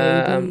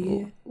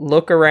 Baby.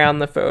 Look around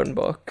the phone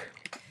book.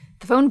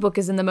 The phone book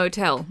is in the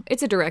motel.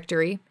 It's a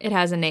directory. It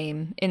has a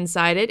name.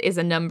 Inside it is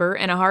a number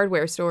and a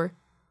hardware store.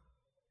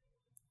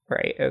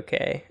 Right,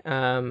 okay.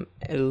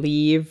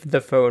 Leave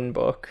the phone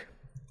book.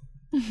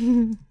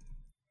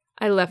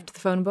 I left the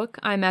phone book.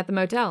 I'm at the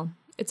motel.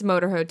 It's a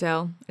motor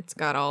hotel. It's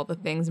got all the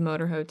things a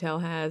motor hotel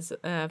has.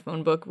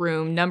 Phone book,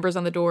 room, numbers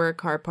on the door,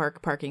 car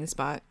park, parking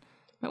spot.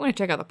 Might want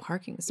to check out the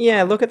parking spot.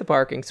 Yeah, look at the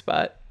parking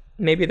spot.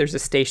 Maybe there's a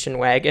station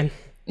wagon.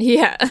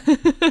 Yeah.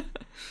 The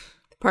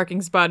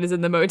parking spot is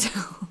in the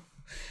motel.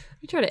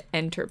 Let me try to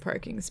enter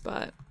parking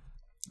spot.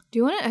 Do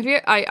you want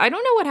to, I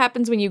don't know what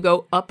happens when you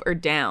go up or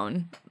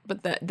down,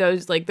 but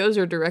those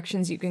are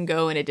directions you can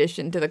go in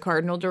addition to the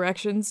cardinal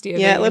directions. Do you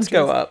have any let's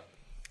interest? go up.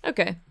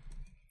 Okay.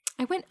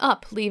 I went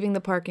up, leaving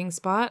the parking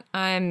spot.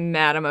 I'm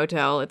at a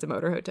motel. It's a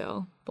motor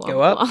hotel. Blah, go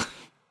blah, up. Blah.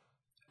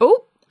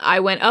 Oh, I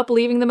went up,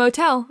 leaving the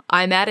motel.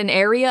 I'm at an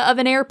area of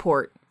an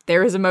airport.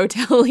 There is a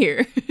motel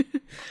here.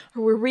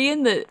 Were we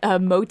in the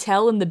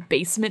motel in the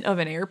basement of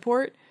an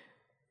airport?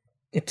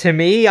 To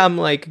me, I'm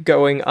like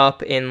going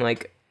up in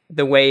like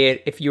the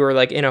way if you were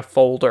like in a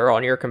folder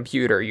on your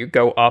computer, you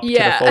go up to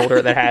the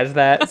folder that has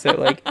that. So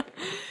like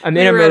I'm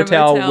in a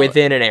motel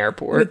within an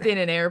airport. Within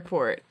an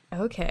airport.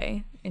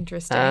 Okay.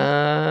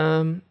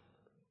 Interesting.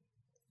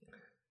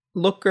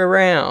 Look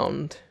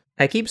around.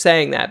 I keep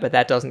saying that, but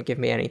that doesn't give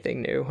me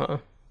anything new, huh?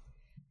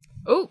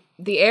 Oh,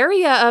 the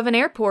area of an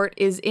airport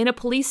is in a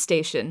police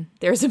station.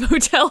 There's a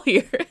motel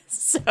here.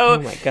 Oh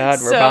my God,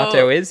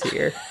 Roboto is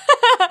here.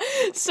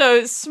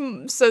 So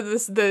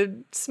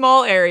the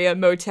small area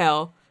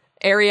motel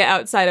area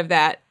outside of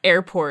that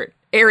airport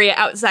area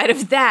outside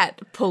of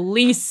that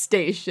police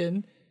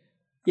station.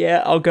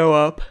 Yeah, I'll go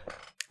up.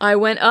 I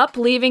went up,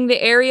 leaving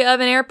the area of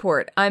an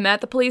airport. I'm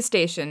at the police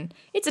station.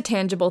 It's a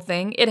tangible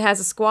thing. It has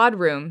a squad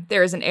room.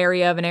 There is an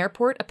area of an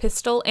airport, a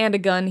pistol, and a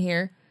gun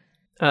here.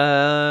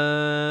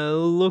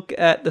 Look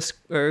at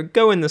or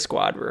go in the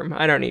squad room.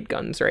 I don't need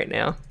guns right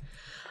now.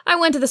 I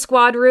went to the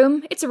squad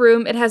room. It's a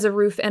room. It has a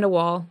roof and a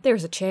wall.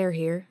 There's a chair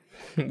here.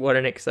 What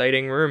an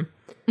exciting room.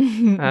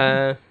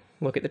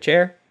 Look at the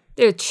chair.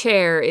 The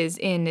chair is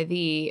in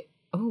the...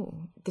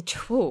 The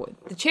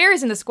chair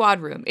is in the squad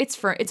room. It's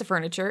a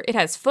furniture. It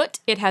has foot,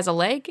 it has a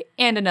leg,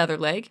 and another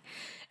leg.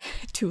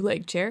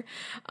 Two-leg chair.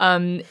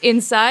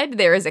 Inside,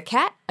 there is a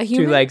cat, a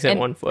human. 2 legs and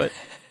 1 foot.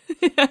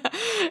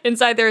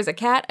 Inside, there is a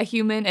cat, a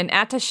human, an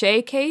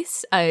attaché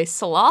case, a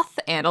sloth,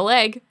 and a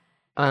leg.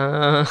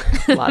 A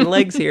lot of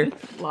legs here.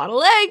 A lot of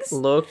legs.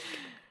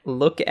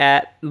 Look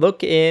at the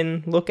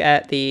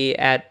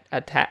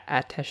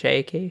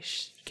attaché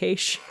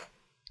case.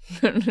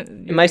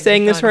 Am I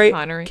saying this right?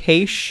 Connery.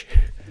 Case.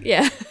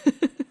 Yeah.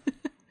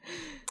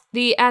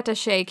 The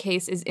attaché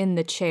case is in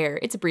the chair.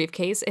 It's a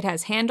briefcase. It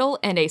has handle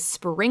and a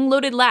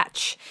spring-loaded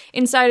latch.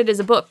 Inside it is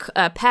a book,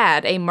 a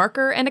pad, a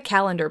marker, and a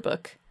calendar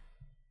book.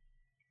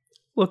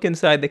 Look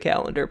inside the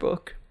calendar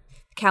book.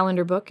 The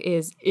calendar book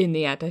is in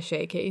the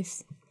attaché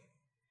case.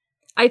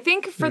 I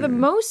think for the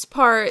most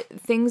part,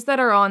 things that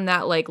are on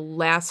that like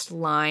last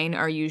line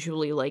are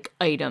usually like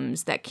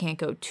items that can't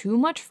go too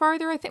much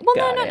farther, I think. Well,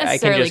 no, not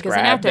necessarily, because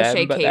an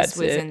attaché case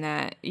was in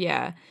that.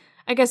 Yeah.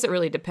 I guess it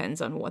really depends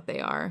on what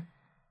they are.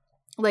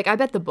 Like, I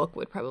bet the book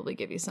would probably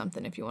give you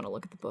something if you want to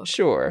look at the book.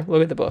 Sure,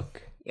 look at the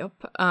book. Yep.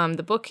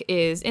 The book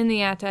is in the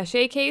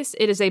attaché case.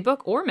 It is a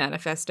book or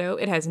manifesto.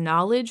 It has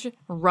knowledge,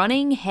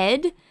 running,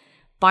 head,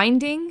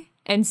 binding,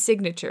 and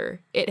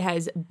signature. It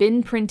has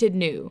been printed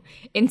new.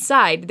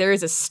 Inside, there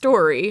is a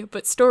story,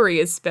 but story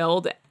is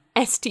spelled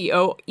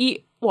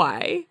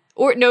S-T-O-E-Y.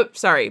 Or, no,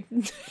 sorry.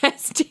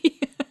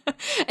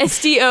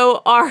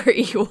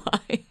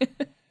 S-T-O-R-E-Y.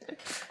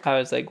 I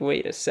was like,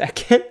 wait a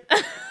second.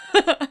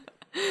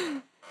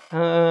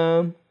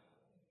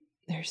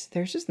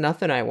 There's just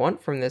nothing I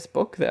want from this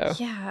book though.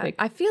 Yeah,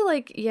 I feel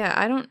like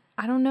I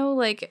don't know,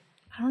 like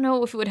I don't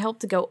know if it would help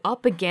to go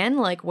up again.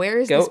 Like, where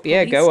is this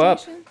police go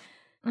station? Up.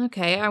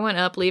 Okay, I went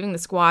up, leaving the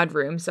squad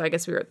room. So I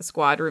guess we were at the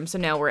squad room. So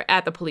now we're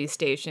at the police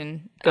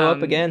station. Go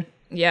up again.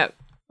 Yep.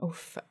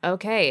 Oof.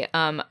 Okay.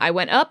 I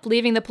went up,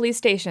 leaving the police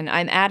station.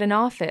 I'm at an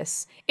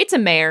office. It's a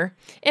mayor.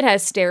 It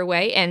has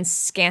stairway and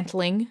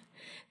scantling.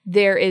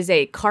 There is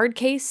a card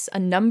case, a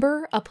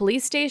number, a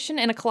police station,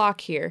 and a clock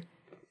here.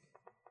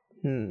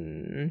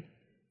 Look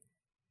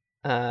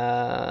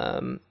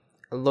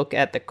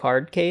at the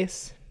card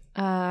case.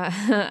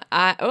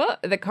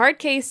 The card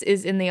case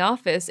is in the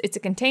office. It's a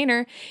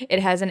container. It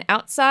has an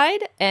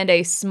outside and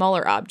a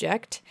smaller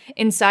object.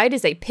 Inside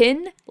is a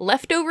pin,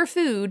 leftover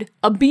food,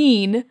 a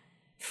bean,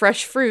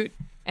 fresh fruit,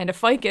 and a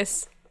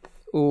ficus.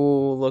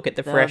 Ooh, look at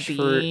the fresh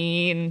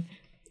bean. Fruit.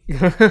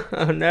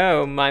 Oh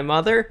no, my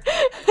mother?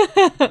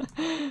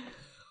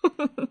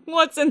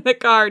 What's in the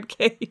card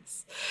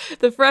case?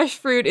 The fresh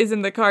fruit is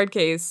in the card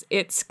case.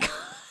 It's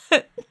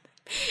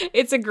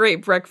a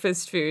great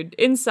breakfast food.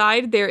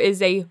 Inside there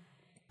is a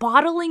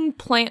bottling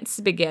plant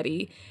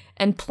spaghetti,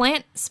 and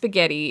plant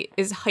spaghetti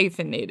is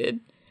hyphenated.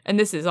 And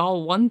this is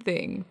all one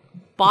thing.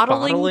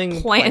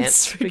 Bottling plant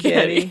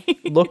spaghetti.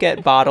 Look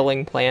at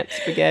bottling plant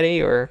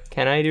spaghetti, or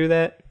can I do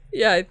that?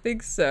 Yeah, I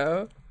think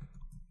so.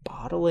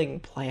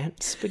 Bottling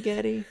plant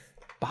spaghetti?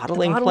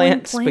 Bottling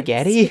plant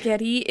spaghetti?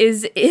 Spaghetti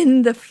is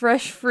in the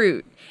fresh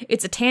fruit.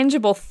 It's a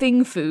tangible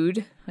thing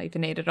food,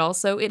 hyphenated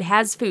also. It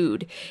has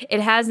food.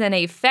 It has an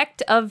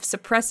effect of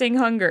suppressing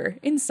hunger.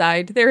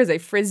 Inside, there is a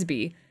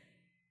Frisbee.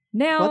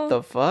 Now, what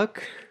the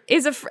fuck?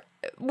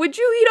 Would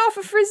you eat off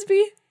a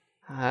Frisbee?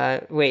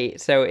 Wait,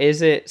 so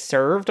is it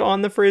served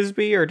on the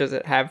Frisbee, or does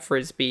it have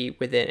Frisbee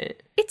within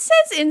it? It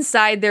says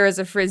inside there is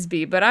a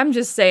Frisbee, but I'm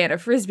just saying a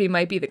Frisbee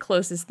might be the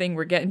closest thing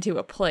we're getting to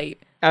a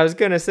plate. I was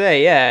gonna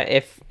say, yeah,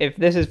 if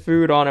this is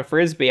food on a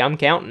Frisbee, I'm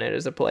counting it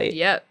as a plate.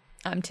 Yep,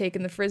 I'm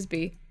taking the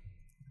Frisbee.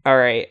 All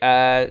right,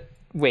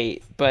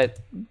 wait, but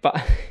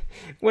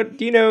what,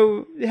 do you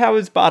know, how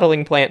is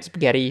bottling plant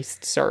spaghetti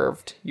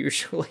served,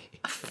 usually?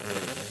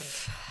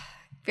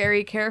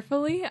 Very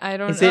carefully? I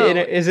don't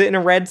know. Is it in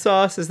a red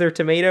sauce? Is there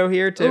tomato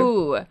here, too?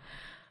 Ooh.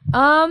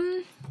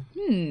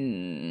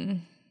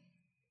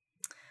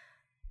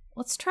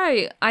 Let's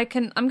try,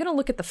 I'm gonna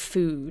look at the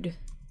food.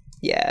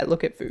 Yeah,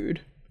 look at food.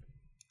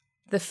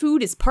 The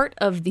food is part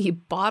of the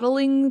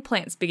bottling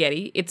plant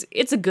spaghetti. It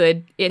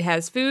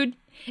has food.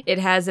 It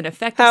has an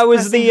effect. How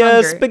is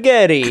the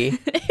spaghetti?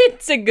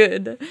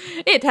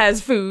 It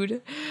has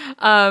food.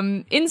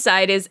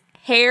 Inside is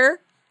hair,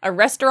 a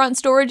restaurant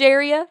storage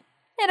area,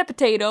 and a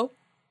potato.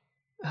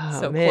 Oh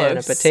so man,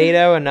 close. A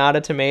potato and not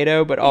a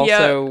tomato, but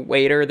also,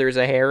 waiter, there's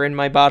a hair in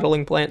my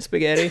bottling plant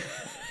spaghetti.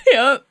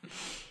 Yep.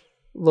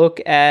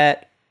 Look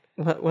at,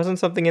 wasn't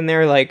something in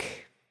there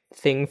like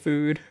thing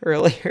food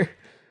earlier?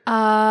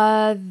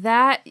 Thing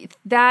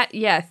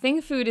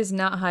food is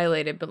not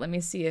highlighted, but let me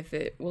see if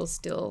it will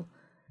still.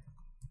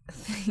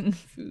 Thing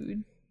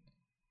food.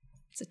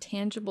 It's a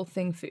tangible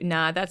thing food.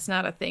 Nah, that's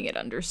not a thing it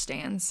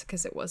understands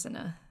because it wasn't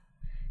a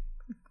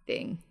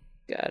thing.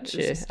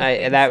 Gotcha.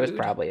 That was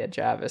probably a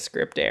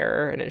JavaScript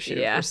error, and it should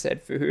have just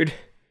said food.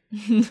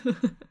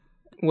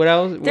 What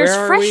else? There's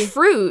fresh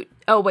fruit.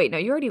 Oh, wait, no,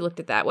 you already looked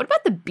at that. What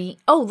about the bean?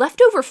 Oh,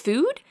 leftover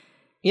food?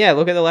 Yeah,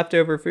 look at the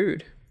leftover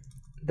food.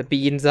 The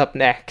bean's up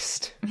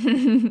next.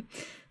 The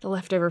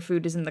leftover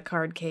food is in the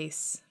card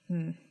case.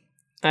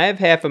 I have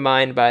half a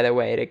mind, by the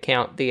way, to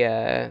count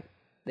the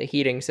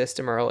heating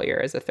system earlier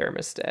as a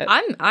thermostat.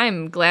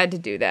 I'm glad to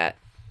do that.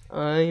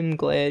 I'm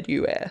glad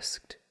you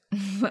asked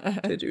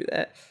to do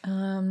that.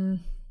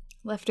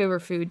 Leftover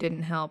food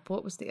didn't help.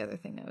 What was the other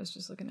thing I was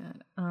just looking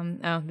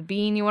at? The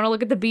bean. You want to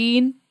look at the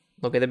bean?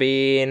 Look at the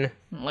bean.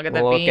 Look at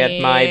the bean. Look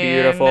at my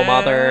beautiful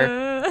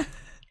mother.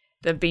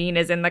 The bean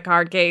is in the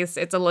card case.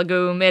 It's a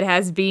legume. It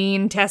has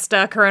bean,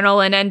 testa,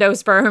 kernel, and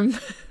endosperm.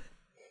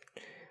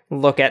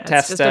 Look at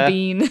That's testa. Just a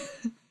bean.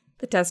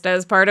 The testa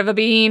is part of a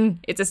bean.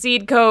 It's a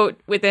seed coat.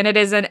 Within it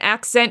is an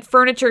accent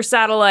furniture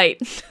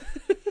satellite.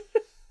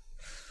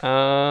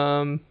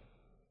 That's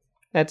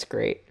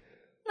great.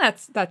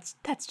 That's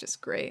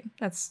just great.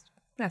 That's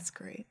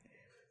great.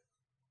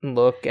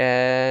 Look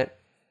at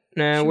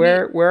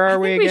where are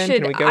we again?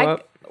 Can we go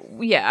up?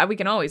 Yeah, we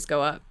can always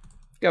go up.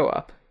 Go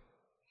up.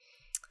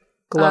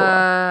 Glow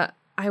up.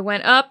 I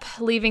went up,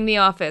 leaving the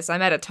office.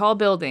 I'm at a tall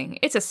building.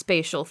 It's a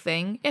spatial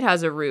thing. It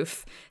has a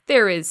roof.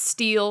 There is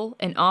steel,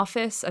 an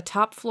office, a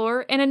top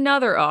floor, and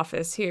another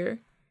office here.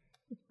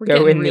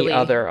 Go in the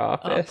other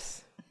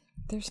office. Up.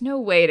 There's no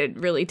way to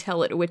really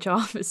tell it which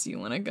office you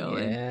want to go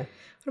in. Yeah.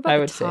 What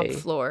about the top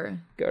floor?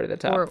 Go to the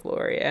top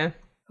floor, yeah.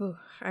 Ooh,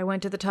 I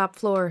went to the top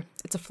floor.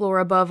 It's a floor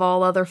above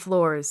all other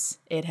floors.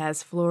 It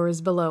has floors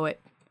below it.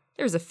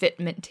 There's a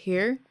fitment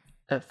here.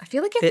 I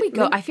feel like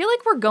I feel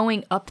like we're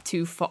going up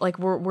too far. Like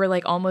we're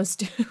like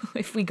almost.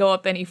 If we go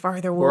up any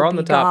farther, we're on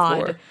the top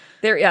floor.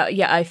 There, yeah,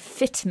 a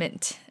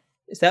fitment.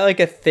 Is that like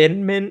a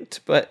thin mint?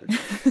 But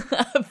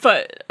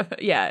but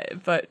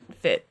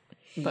fit.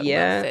 But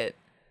yeah. Fit.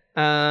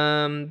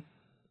 Can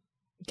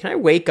I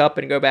wake up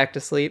and go back to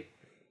sleep?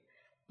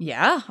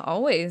 Yeah,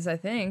 always. I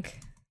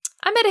think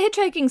I'm at a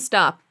hitchhiking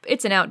stop.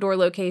 It's an outdoor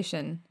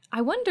location. I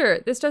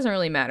wonder, this doesn't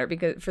really matter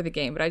because for the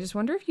game, but I just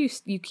wonder if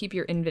you keep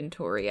your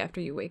inventory after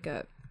you wake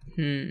up.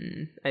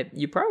 You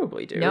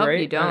probably do, nope, right?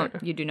 You don't.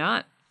 You do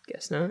not.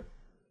 Guess not.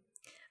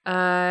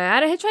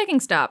 At a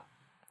hitchhiking stop.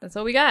 That's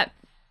all we got.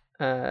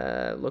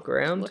 Look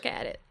around. Look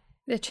at it.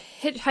 The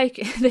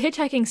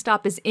hitchhiking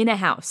stop is in a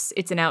house.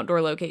 It's an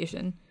outdoor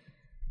location.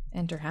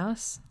 Enter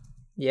house.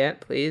 Yeah,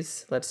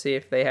 please. Let's see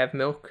if they have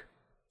milk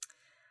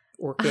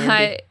or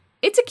candy.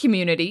 It's a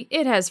community.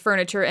 It has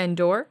furniture and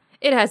door.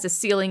 It has a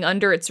ceiling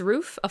under its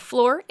roof, a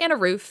floor, and a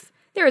roof.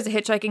 There is a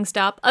hitchhiking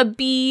stop, a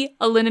bee,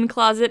 a linen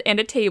closet, and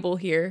a table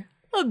here.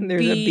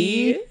 There's a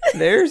bee.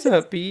 There's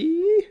a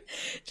bee.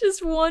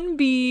 Just one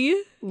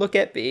bee. Look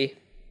at bee.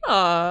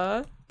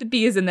 Aw. The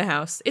bee is in the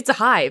house. It's a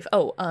hive.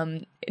 Oh,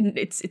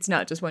 it's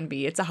not just one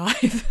bee. It's a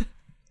hive.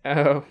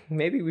 Oh,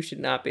 maybe we should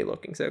not be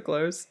looking so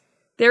close.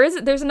 There's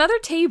another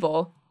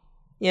table.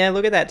 Yeah,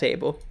 look at that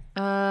table.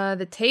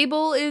 The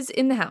table is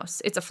in the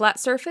house. It's a flat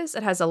surface.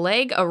 It has a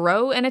leg, a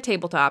row, and a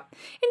tabletop.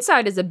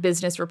 Inside is a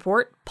business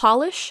report,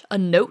 polish, a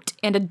note,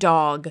 and a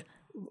dog.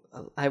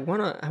 I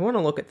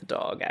wanna look at the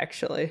dog,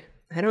 actually.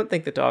 I don't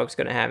think the dog's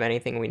gonna have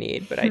anything we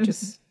need, but I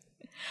just...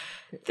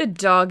 The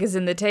dog is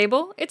in the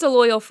table. It's a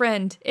loyal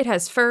friend. It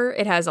has fur,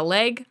 it has a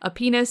leg, a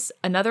penis,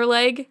 another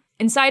leg.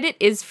 Inside it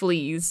is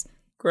fleas.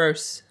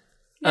 Gross.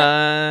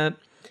 Yeah.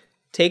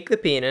 Take the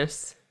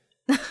penis.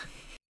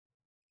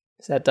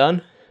 Is that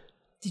done?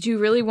 Did you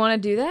really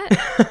want to do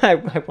that? I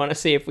want to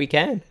see if we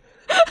can.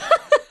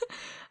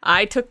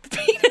 I took the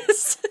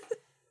penis.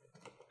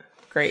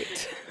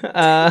 Great.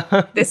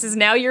 This is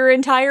now your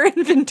entire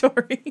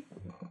inventory.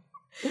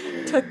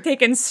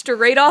 Taken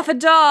straight off a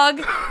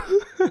dog.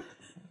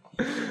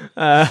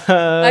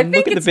 I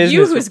think it's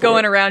you who's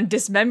going around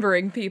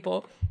dismembering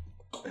people.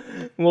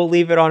 We'll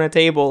leave it on a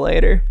table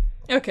later.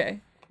 Okay.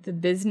 The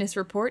business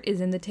report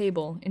is in the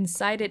table.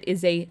 Inside it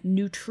is a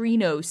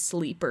neutrino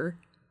sleeper.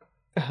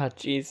 Oh,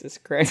 Jesus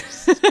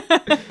Christ.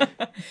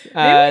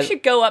 Maybe we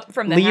should go up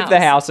from the house. Leave the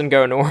house and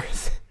go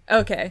north.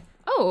 Okay.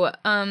 Oh,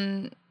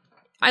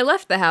 I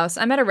left the house.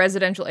 I'm at a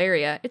residential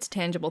area. It's a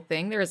tangible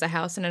thing. There is a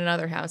house and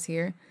another house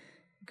here.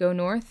 Go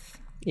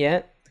north.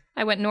 Yeah.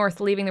 I went north,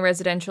 leaving the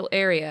residential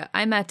area.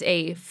 I'm at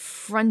a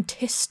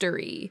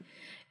frontistery.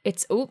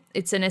 It's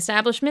an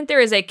establishment.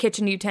 There is a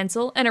kitchen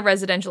utensil and a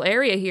residential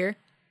area here.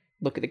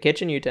 Look at the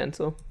kitchen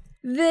utensil.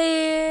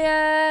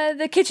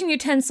 The kitchen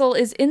utensil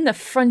is in the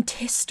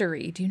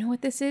frontistery. Do you know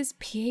what this is?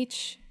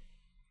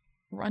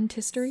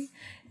 Frontistery?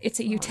 It's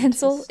a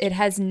utensil. It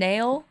has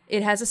nail.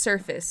 It has a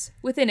surface.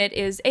 Within it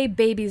is a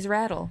baby's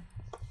rattle.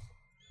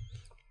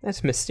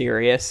 That's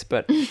mysterious,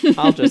 but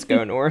I'll just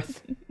go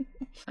north.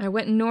 I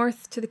went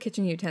north to the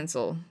kitchen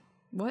utensil.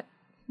 What?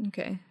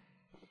 Okay.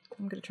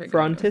 I'm going to try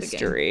going north again.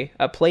 Frontistery,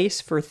 a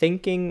place for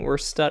thinking or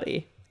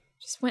study.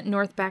 Just went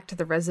north back to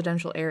the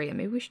residential area.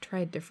 Maybe we should try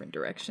a different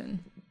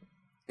direction.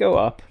 Go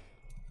up.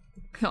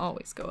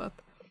 Always go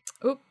up.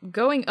 Oh,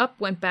 going up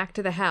went back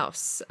to the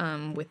house,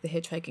 with the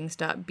hitchhiking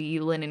stop B,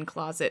 linen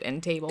closet,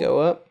 and table. Go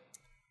up.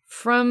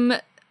 From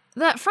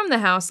the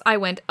house, I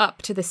went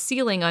up to the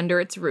ceiling under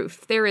its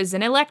roof. There is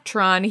an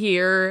electron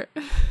here.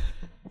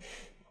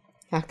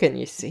 How can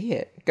you see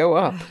it? Go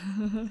up.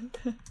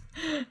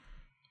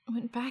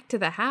 Went back to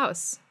the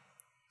house.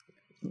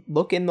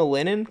 Look in the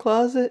linen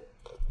closet.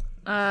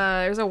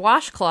 There's a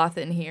washcloth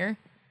in here.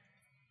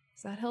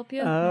 Does that help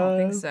you? I don't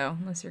think so,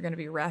 unless you're going to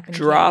be wrapping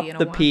Drop candy in a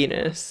the washcloth.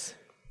 penis.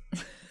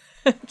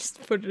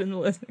 Just put it in the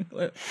listening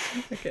clip.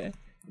 Okay.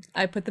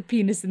 I put the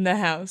penis in the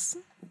house.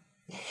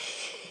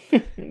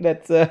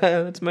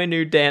 That's my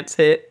new dance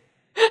hit.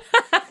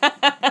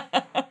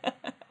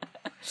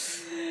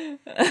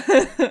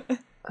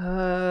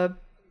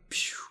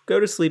 Go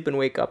to sleep and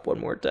wake up one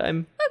more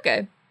time.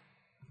 Okay.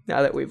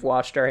 Now that we've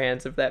washed our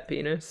hands of that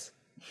penis.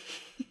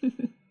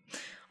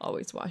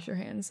 Always wash your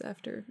hands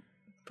after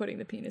putting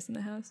the penis in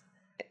the house.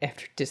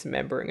 After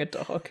dismembering a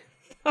dog.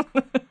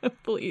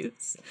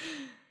 Please.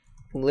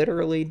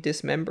 Literally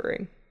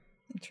dismembering.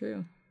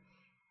 True.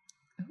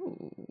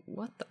 Oh,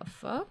 what the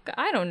fuck?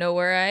 I don't know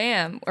where I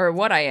am. Or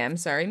what I am,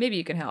 sorry. Maybe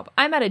you can help.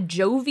 I'm at a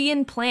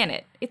Jovian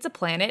planet. It's a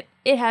planet.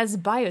 It has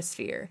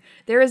biosphere.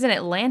 There is an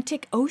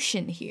Atlantic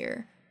Ocean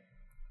here.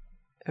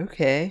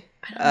 Okay.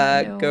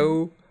 I don't know.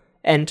 Go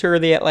enter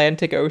the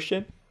Atlantic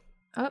Ocean.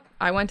 Oh,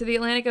 I went to the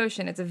Atlantic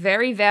Ocean. It's a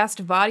very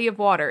vast body of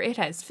water. It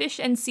has fish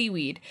and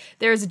seaweed.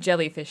 There is a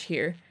jellyfish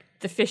here.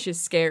 The fish is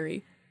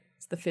scary.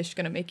 Is the fish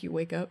gonna make you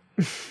wake up?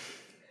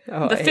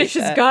 Oh, The I fish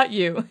hate has that. got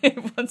you.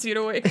 It wants you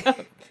to wake up.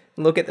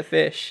 Look at the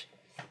fish.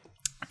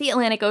 The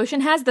Atlantic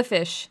Ocean has the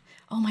fish.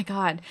 Oh my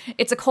god.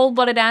 It's a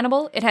cold-blooded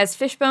animal. It has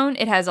fish bone.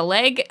 It has a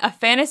leg. A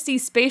fantasy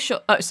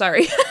spatial... Oh,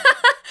 sorry.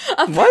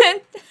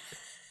 What?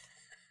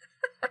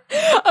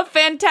 A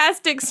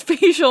fantastic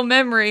spatial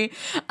memory.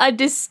 A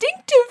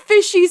distinctive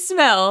fishy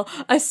smell.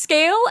 A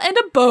scale and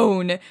a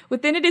bone.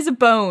 Within it is a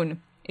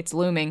bone. It's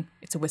looming.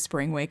 It's a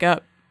whispering wake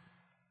up.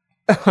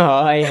 Oh,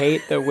 I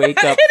hate the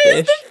wake up It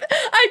is fish.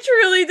 I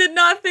truly did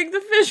not think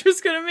the fish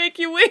was going to make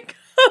you wake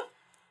up.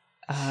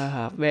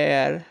 Ah,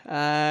 man.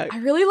 I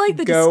really like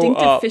the Go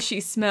distinctive up.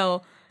 fishy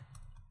smell.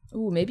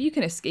 Ooh, maybe you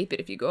can escape it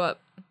if you go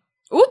up.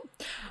 Ooh!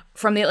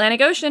 From the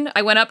Atlantic Ocean,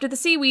 I went up to the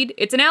seaweed.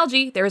 It's an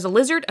algae. There is a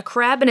lizard, a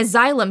crab, and a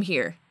xylem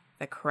here.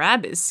 The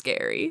crab is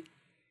scary.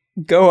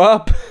 Go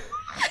up.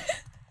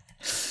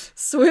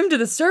 Swim to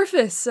the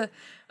surface.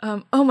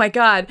 Oh my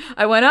god.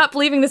 I went up,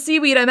 leaving the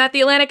seaweed. I'm at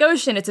the Atlantic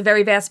Ocean. It's a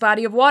very vast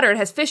body of water. It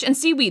has fish and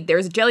seaweed. There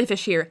is a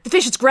jellyfish here. The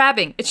fish is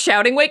grabbing. It's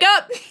shouting, wake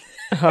up!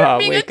 Oh,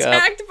 Being wake up.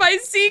 attacked by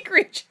sea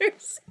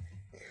creatures.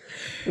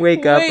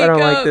 Wake up. I don't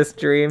Wake like up. this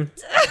dream.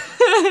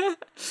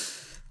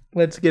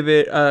 Let's give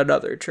it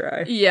another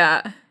try.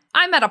 Yeah.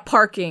 I'm at a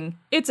parking.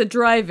 It's a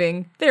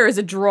driving. There is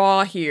a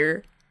draw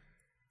here.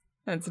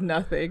 That's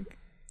nothing.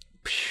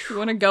 You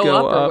want to go Go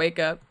up or up. wake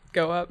up?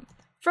 Go up.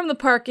 From the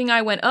parking,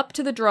 I went up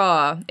to the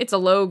draw. It's a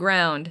low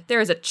ground. There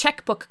is a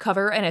checkbook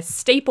cover and a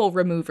staple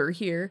remover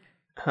here.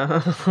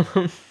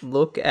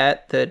 Look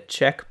at the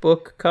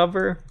checkbook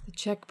cover. The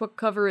checkbook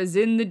cover is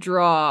in the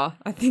draw.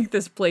 I think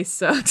this place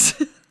sucks.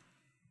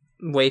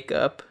 Wake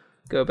up.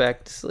 Go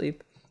back to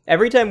sleep.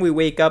 Every time we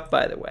wake up,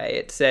 by the way,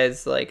 it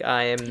says, like,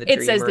 I am the It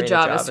dreamer says the in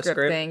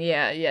JavaScript thing.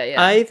 Yeah.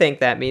 I think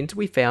that means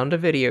we found a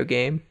video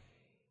game.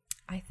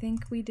 I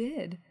think we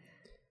did.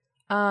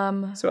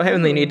 So I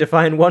only need to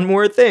find one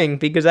more thing,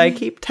 because I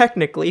keep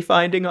technically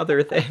finding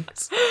other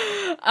things.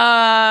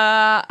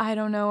 I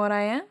don't know what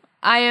I am.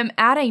 I am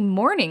at a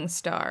morning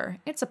star.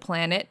 It's a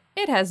planet.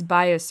 It has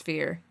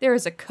biosphere. There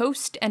is a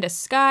coast and a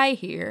sky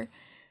here.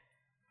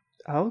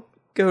 I'll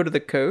go to the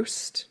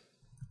coast.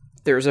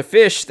 There's a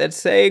fish that's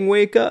saying,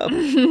 wake up.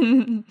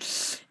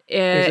 There's a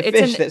It's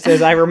fish that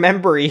says, I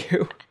remember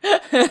you.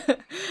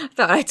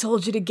 Thought I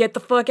told you to get the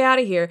fuck out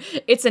of here.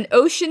 It's an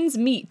ocean's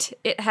meat.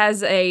 It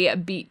has a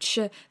beach.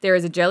 There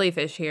is a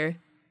jellyfish here.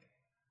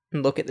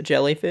 And look at the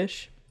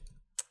jellyfish.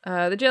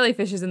 The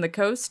jellyfish is in the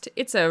coast.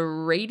 It's a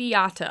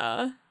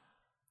radiata.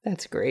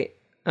 That's great.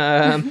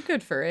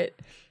 Good for it.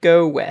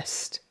 Go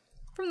west.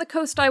 From the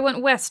coast, I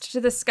went west to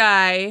the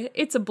sky.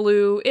 It's a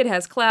blue. It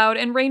has cloud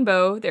and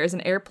rainbow. There's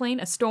an airplane,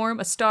 a storm,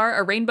 a star,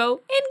 a rainbow,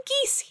 and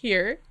geese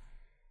here.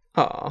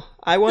 Aw,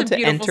 I want The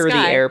to beautiful enter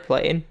sky. the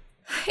airplane.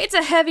 It's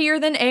a heavier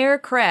than air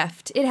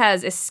craft. It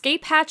has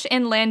escape hatch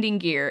and landing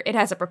gear. It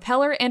has a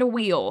propeller and a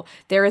wheel.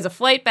 There is a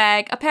flight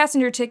bag, a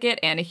passenger ticket,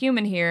 and a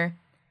human here.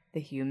 The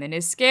human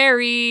is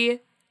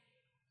scary.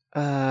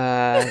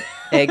 Exit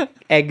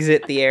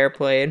the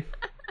airplane.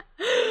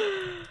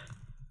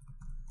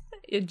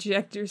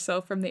 Eject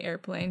yourself from the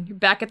airplane. You're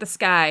back at the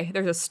sky.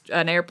 There's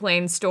an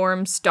airplane,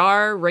 storm,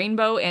 star,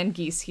 rainbow, and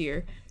geese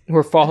here.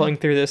 We're falling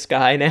through the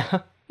sky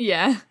now.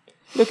 Yeah.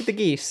 Look at the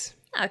geese.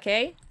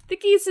 Okay. The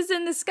geese is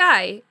in the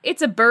sky.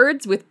 It's a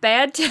birds with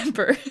bad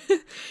temper.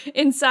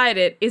 Inside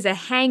it is a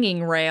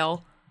hanging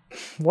rail.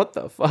 What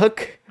the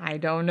fuck? I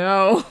don't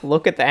know.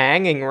 Look at the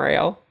hanging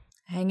rail.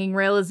 Hanging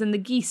rail is in the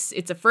geese.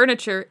 It's a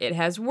furniture. It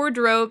has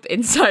wardrobe.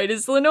 Inside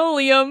is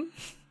linoleum.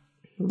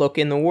 Look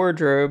in the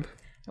wardrobe.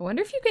 I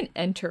wonder if you can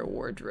enter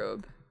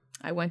wardrobe.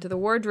 I went to the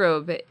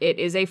wardrobe. It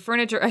is a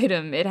furniture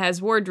item. It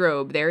has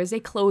wardrobe. There is a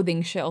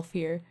clothing shelf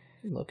here.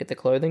 Look at the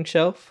clothing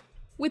shelf.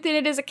 Within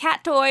it is a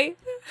cat toy.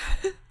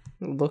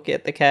 Look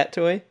at the cat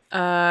toy.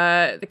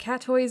 The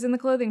cat toy is in the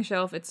clothing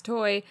shelf. It's a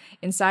toy.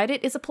 Inside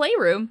it is a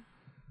playroom.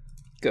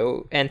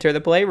 Go enter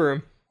the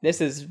playroom. This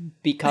is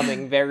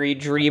becoming very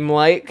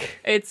dreamlike.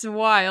 It's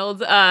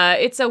wild.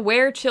 It's a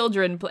where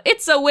children play.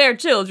 It's a where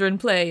children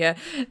play.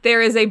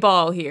 There is a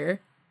ball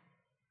here.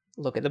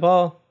 Look at the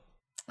ball.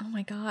 Oh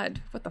my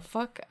god. What the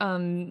fuck?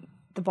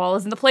 The ball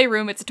is in the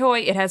playroom. It's a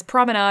toy. It has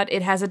promenade.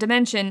 It has a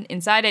dimension.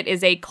 Inside it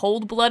is a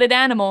cold-blooded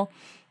animal.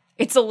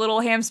 It's a little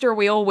hamster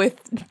wheel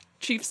with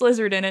Chief's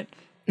lizard in it.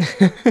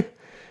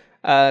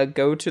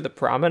 Go to the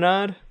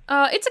promenade.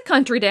 It's a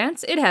country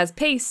dance. It has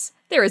pace.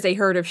 There is a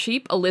herd of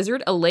sheep, a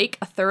lizard, a lake,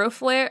 a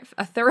thoroughfare,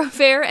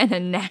 and a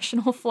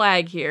national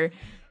flag here.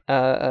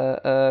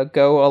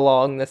 Go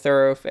along the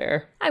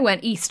thoroughfare. I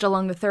went east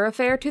along the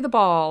thoroughfare to the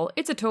ball.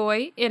 It's a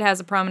toy. It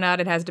has a promenade.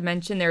 It has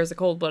dimension. There is a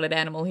cold-blooded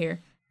animal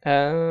here.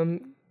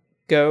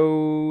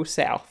 Go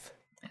south.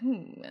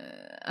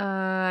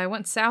 I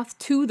went south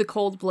to the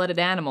cold-blooded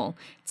animal.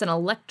 It's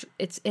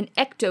an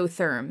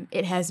ectotherm.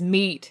 It has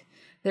meat.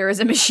 There is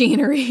a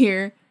machinery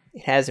here.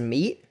 It has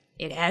meat?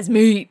 It has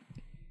meat.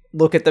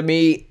 Look at the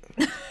meat.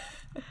 It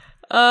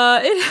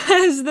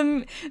has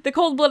the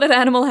cold-blooded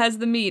animal has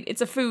the meat.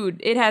 It's a food.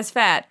 It has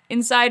fat.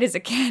 Inside is a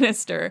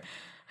canister.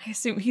 I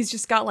assume he's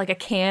just got like a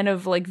can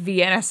of like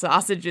Vienna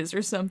sausages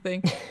or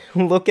something.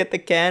 Look at the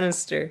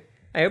canister.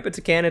 I hope it's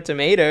a can of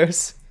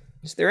tomatoes.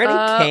 Is there any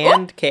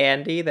canned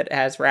candy that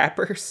has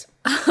wrappers?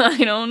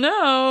 I don't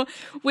know.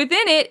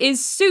 Within it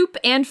is soup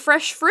and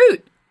fresh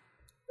fruit.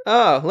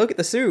 Oh, look at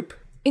the soup.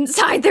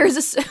 Inside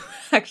there's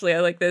Actually, I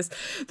like this.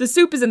 The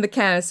soup is in the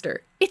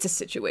canister. It's a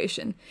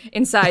situation.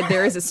 Inside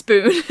there is a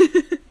spoon.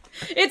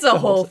 It's a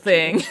whole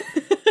thing.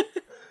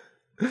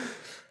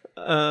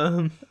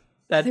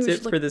 That's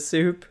it for the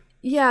soup.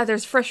 Yeah,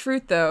 there's fresh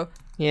fruit though.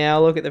 Yeah,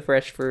 I'll look at the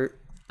fresh fruit.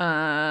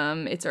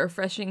 It's a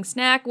refreshing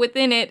snack.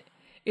 Within it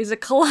is a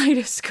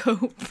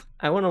kaleidoscope.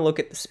 I want to look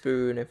at the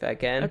spoon if I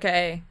can.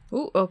 Okay.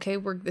 Ooh, okay,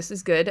 this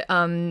is good.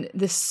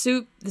 The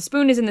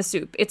spoon is in the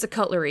soup. It's a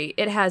cutlery.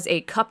 It has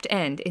a cupped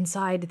end.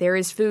 Inside there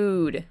is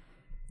food.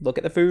 Look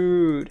at the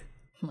food.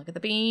 Look at the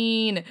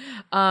bean.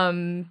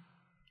 The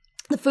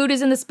food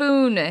is in the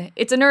spoon.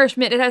 It's a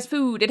nourishment. It has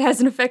food. It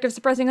has an effect of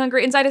suppressing hunger.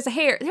 Inside is a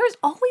hair. There's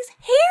always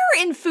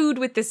hair in food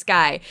with this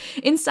guy.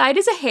 Inside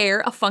is a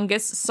hair, a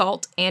fungus,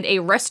 salt, and a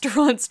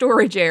restaurant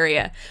storage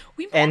area.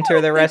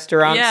 Enter the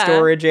restaurant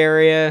storage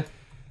area.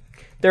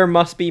 There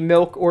must be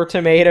milk or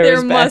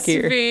tomatoes back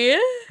here. There must be.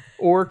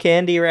 Or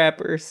candy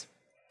wrappers.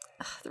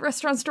 The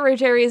restaurant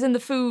storage area is in the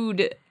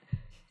food.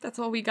 That's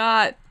all we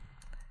got.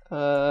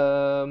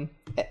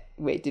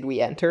 Wait, did we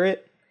enter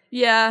it?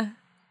 Yeah.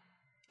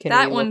 Can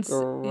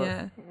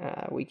yeah.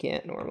 We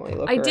can't normally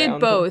look I did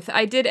both.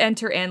 I did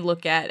enter and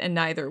look at, and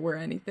neither were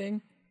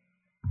anything.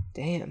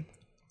 Damn.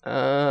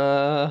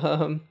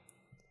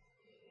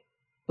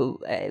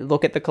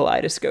 Look at the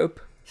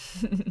kaleidoscope.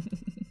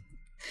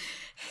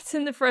 It's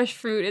in the fresh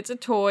fruit. It's a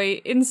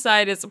toy.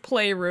 Inside is a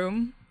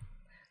playroom.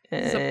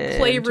 There's a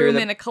playroom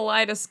and a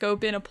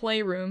kaleidoscope in a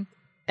playroom.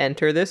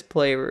 Enter this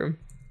playroom.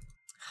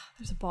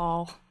 There's a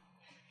ball.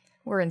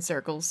 We're in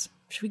circles.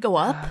 Should we go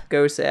up?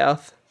 Go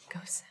south. Go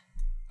south.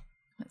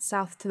 Went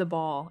south to the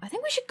ball. I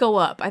think we should go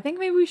up. I think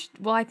maybe we should.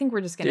 Well, I think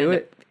we're just going to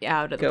end up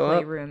out of the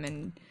playroom,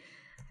 and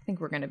I think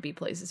we're going to be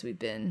places we've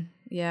been.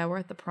 Yeah, we're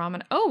at the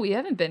promenade. Oh, we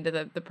haven't been to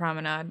the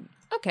promenade.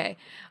 Okay.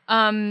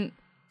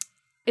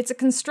 It's a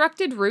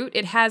constructed route.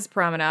 It has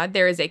promenade.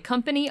 There is a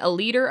company, a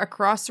leader, a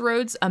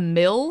crossroads, a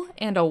mill,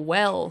 and a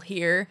well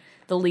here.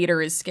 The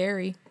leader is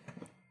scary.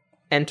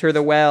 Enter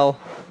the well.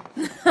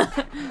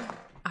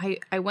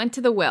 I went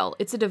to the well.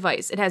 It's a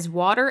device. It has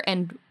water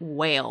and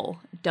whale.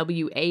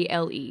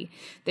 W-A-L-E.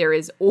 There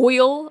is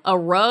oil, a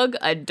rug,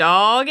 a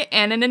dog,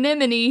 and an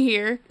anemone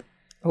here.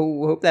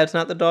 Oh, hope that's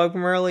not the dog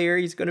from earlier.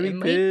 He's gonna be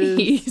pissed.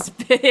 He's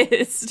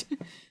pissed.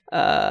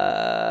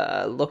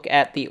 Look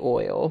at the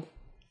oil.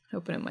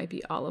 Hoping it might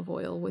be olive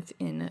oil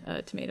within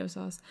tomato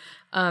sauce.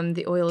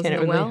 The oil is in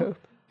the well. Hope.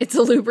 It's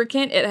a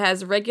lubricant. It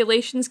has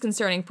regulations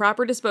concerning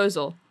proper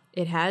disposal.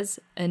 It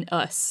has an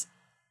us.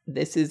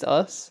 This is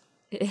us?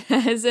 It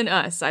has an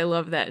us. I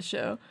love that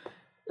show.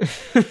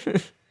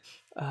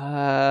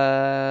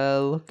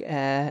 Look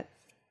at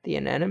the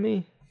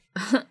anemone.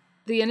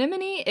 The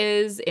anemone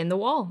is in the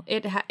wall.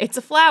 It's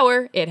a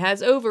flower. It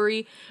has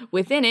ovary.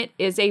 Within it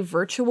is a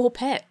virtual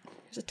pet.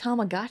 There's a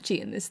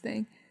Tamagotchi in this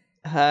thing.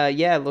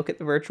 Yeah, look at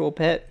the virtual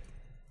pet.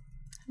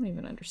 I don't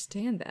even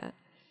understand that.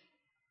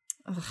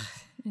 Ugh,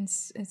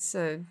 there's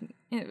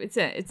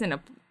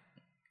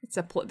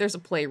a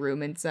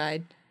playroom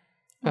inside.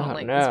 I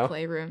don't this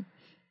playroom.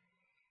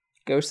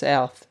 Go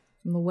south.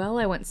 From the well,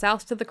 I went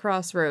south to the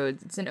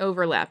crossroads. It's an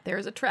overlap.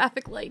 There's a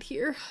traffic light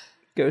here.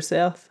 Go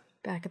south.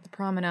 Back at the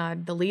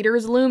promenade. The leader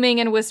is looming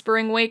and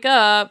whispering, "Wake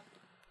up."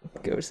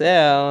 Go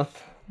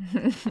south.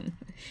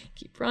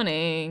 Keep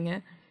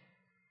running.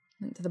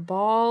 Went to the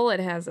ball. It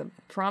has a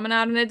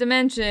promenade and a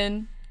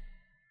dimension.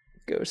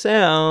 Go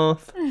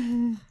south.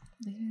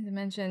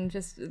 Dimension,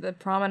 just the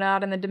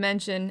promenade and the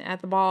dimension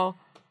at the ball.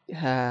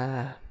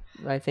 I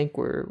think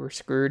we're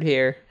screwed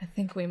here. I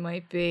think we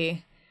might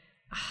be.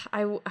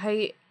 I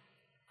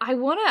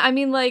wanna. I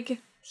mean, like,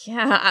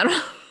 yeah. I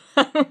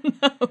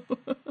don't know.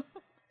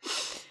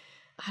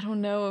 I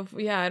don't know if.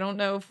 Yeah, I don't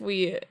know if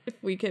we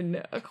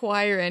can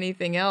acquire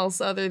anything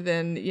else other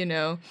than, you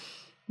know,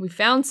 we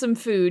found some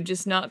food,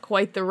 just not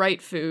quite the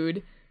right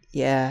food.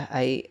 Yeah,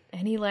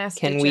 Any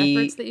last ditch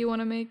efforts that you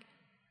want to make?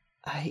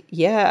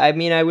 I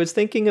mean, I was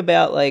thinking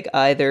about, like,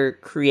 either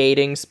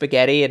creating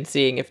spaghetti and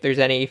seeing if there's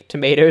any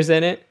tomatoes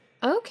in it.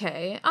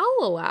 Okay, I'll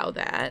allow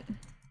that.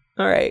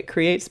 All right,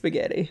 create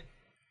spaghetti.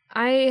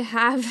 I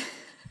have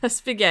a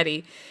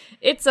spaghetti.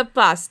 It's a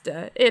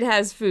pasta. It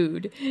has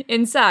food.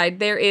 Inside,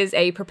 there is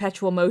a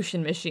perpetual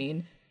motion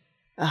machine.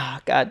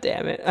 Ah, God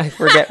damn it. I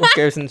forget what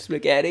goes in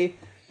spaghetti.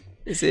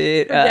 Is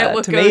it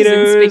what tomatoes,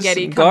 goes in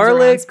spaghetti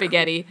garlic?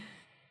 Spaghetti.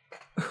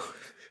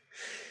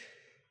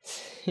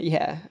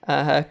 Yeah.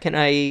 Can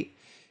I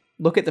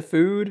look at the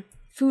food?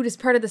 Food is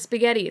part of the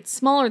spaghetti. It's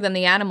smaller than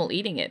the animal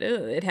eating it.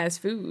 Ugh, it has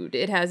food.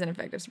 It has an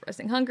effect of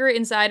suppressing hunger.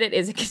 Inside it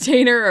is a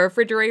container, a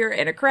refrigerator,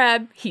 and a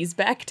crab. He's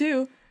back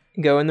too.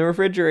 Go in the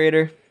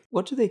refrigerator.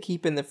 What do they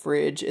keep in the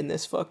fridge in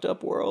this fucked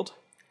up world?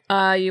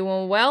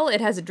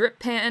 It has a drip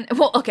pan.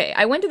 Well, okay,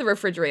 I went to the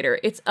refrigerator.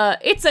 It's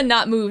a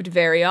not moved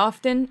very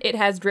often. It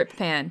has drip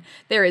pan.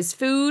 There is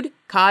food,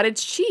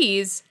 cottage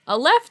cheese, a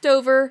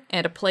leftover,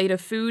 and a plate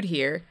of food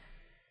here.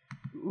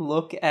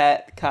 Look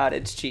at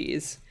cottage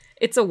cheese.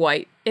 It's a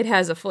white. It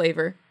has a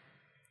flavor.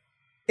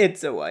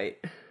 It's a white.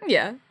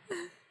 Yeah.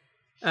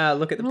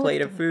 Look at the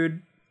plate of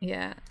food.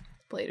 Yeah.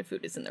 Plate of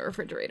food is in the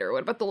refrigerator.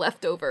 What about the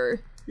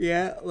leftover?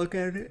 Yeah, look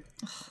at it.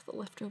 Ugh, the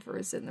leftover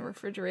is in the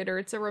refrigerator.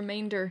 It's a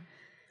remainder.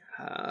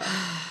 I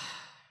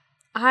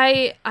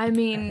mean, I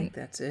think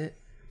that's it.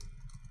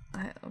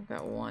 I've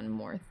got one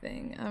more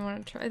thing. I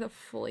want to try the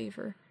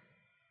flavor.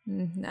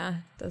 Nah,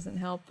 doesn't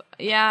help.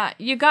 Yeah,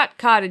 you got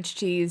cottage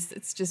cheese.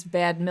 It's just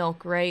bad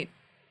milk, right?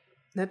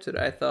 That's what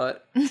I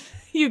thought.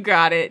 You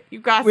got it. You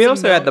got. We some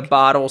also milk. had the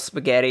bottle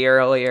spaghetti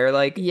earlier.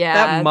 Like, yeah,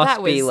 that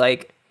must be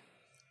like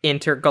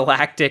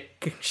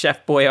intergalactic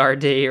Chef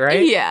Boyardee,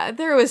 right? Yeah,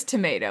 there was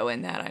tomato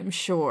in that, I'm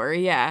sure.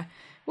 Yeah.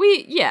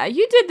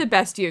 You did the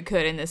best you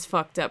could in this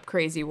fucked up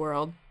crazy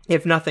world.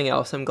 If nothing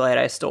else, I'm glad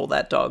I stole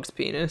that dog's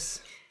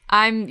penis.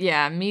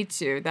 Me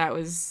too. That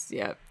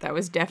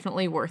was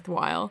definitely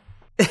worthwhile.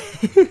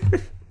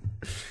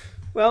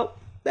 Well,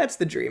 that's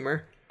the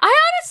Dreamer. I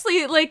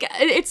honestly, like,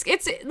 it's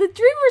the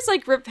Dreamer's,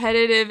 like,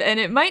 repetitive, and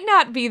it might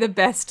not be the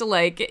best,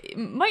 like, it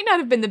might not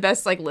have been the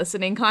best, like,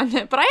 listening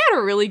content, but I had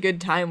a really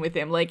good time with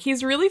him. Like,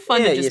 he's really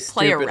fun to just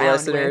play around with. Yeah, you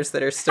stupid listeners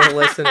that are still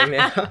listening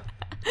now.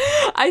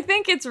 I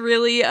think it's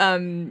really,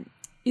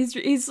 he's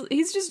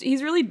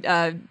really,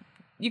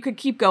 you could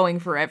keep going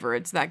forever.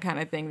 It's that kind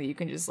of thing that you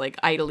can just, like,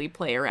 idly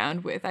play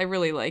around with. I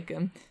really like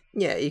him.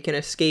 Yeah, you can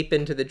escape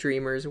into the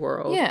Dreamer's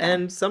world. Yeah.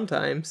 And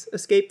sometimes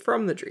escape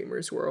from the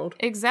Dreamer's world.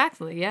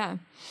 Exactly, yeah.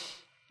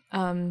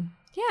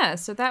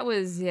 So that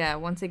was,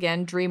 once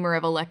again, Dreamer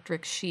of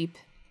Electric Sheep.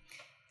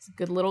 He's a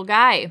good little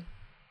guy.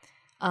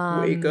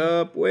 Wake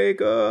up.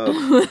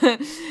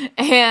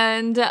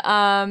 And,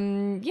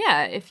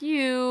 if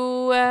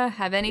you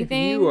have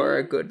anything... If you are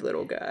a good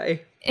little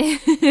guy.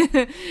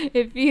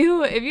 if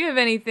you have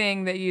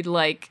anything that you'd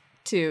like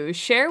to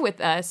share with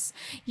us,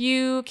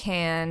 you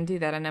can do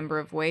that a number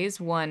of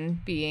ways. One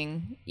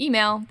being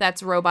email,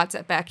 that's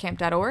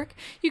robots@backcamp.org.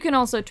 You can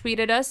also tweet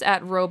at us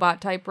at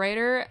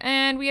robottypewriter,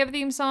 and we have a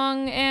theme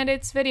song, and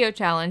it's Video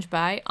Challenge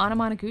by Anna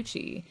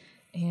Monoguchi.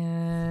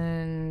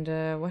 And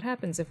what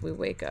happens if we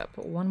wake up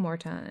one more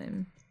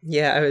time?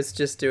 Yeah, I was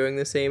just doing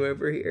the same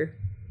over here.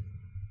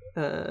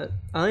 I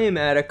am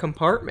at a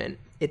compartment.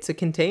 It's a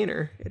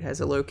container. It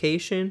has a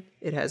location.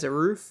 It has a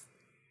roof.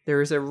 There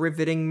is a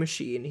riveting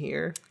machine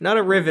here. Not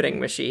a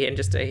riveting machine,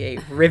 just a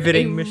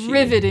riveting machine.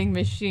 Riveting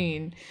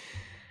machine.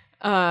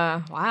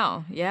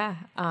 Wow. Yeah.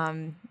 A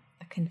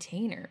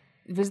container.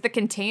 Was the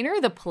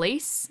container the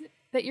place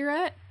that you're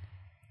at?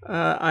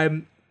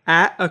 I'm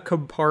at a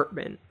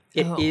compartment.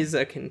 It is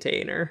a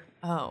container.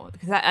 Oh,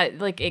 because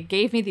it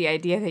gave me the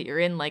idea that you're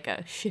in like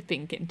a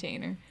shipping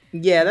container.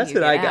 Yeah, that's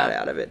what I got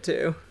out of it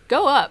too.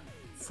 Go up.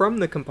 From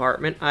the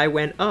compartment, I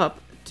went up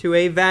to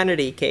a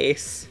vanity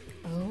case.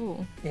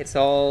 Oh. It's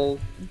all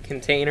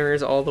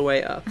containers all the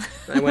way up.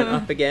 I went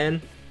up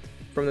again.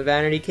 From the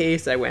vanity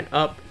case, I went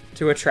up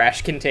to a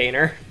trash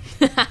container.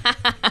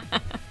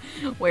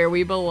 Where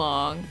we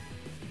belong.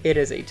 It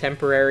is a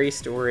temporary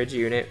storage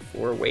unit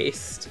for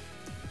waste.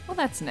 Well,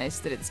 that's nice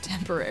that it's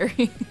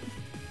temporary.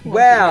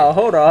 Wow,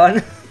 hold on.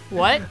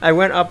 What? I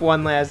went up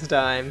one last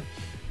time.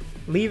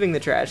 Leaving the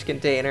trash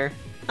container,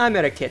 I'm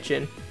at a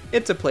kitchen.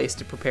 It's a place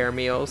to prepare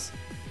meals.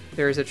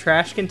 There is a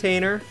trash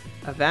container,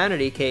 a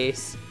vanity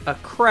case, a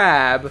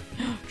crab,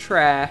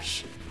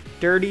 trash,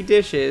 dirty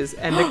dishes,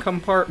 and a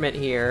compartment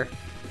here.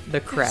 The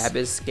crab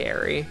is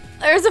scary.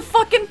 There's a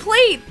fucking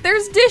plate.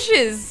 There's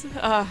dishes.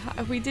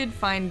 We did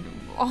find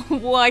Oh,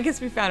 well, I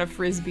guess we found a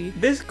frisbee.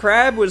 This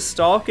crab was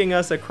stalking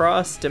us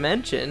across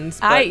dimensions,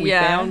 but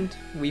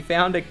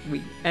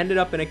we ended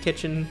up in a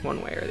kitchen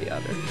one way or the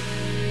other.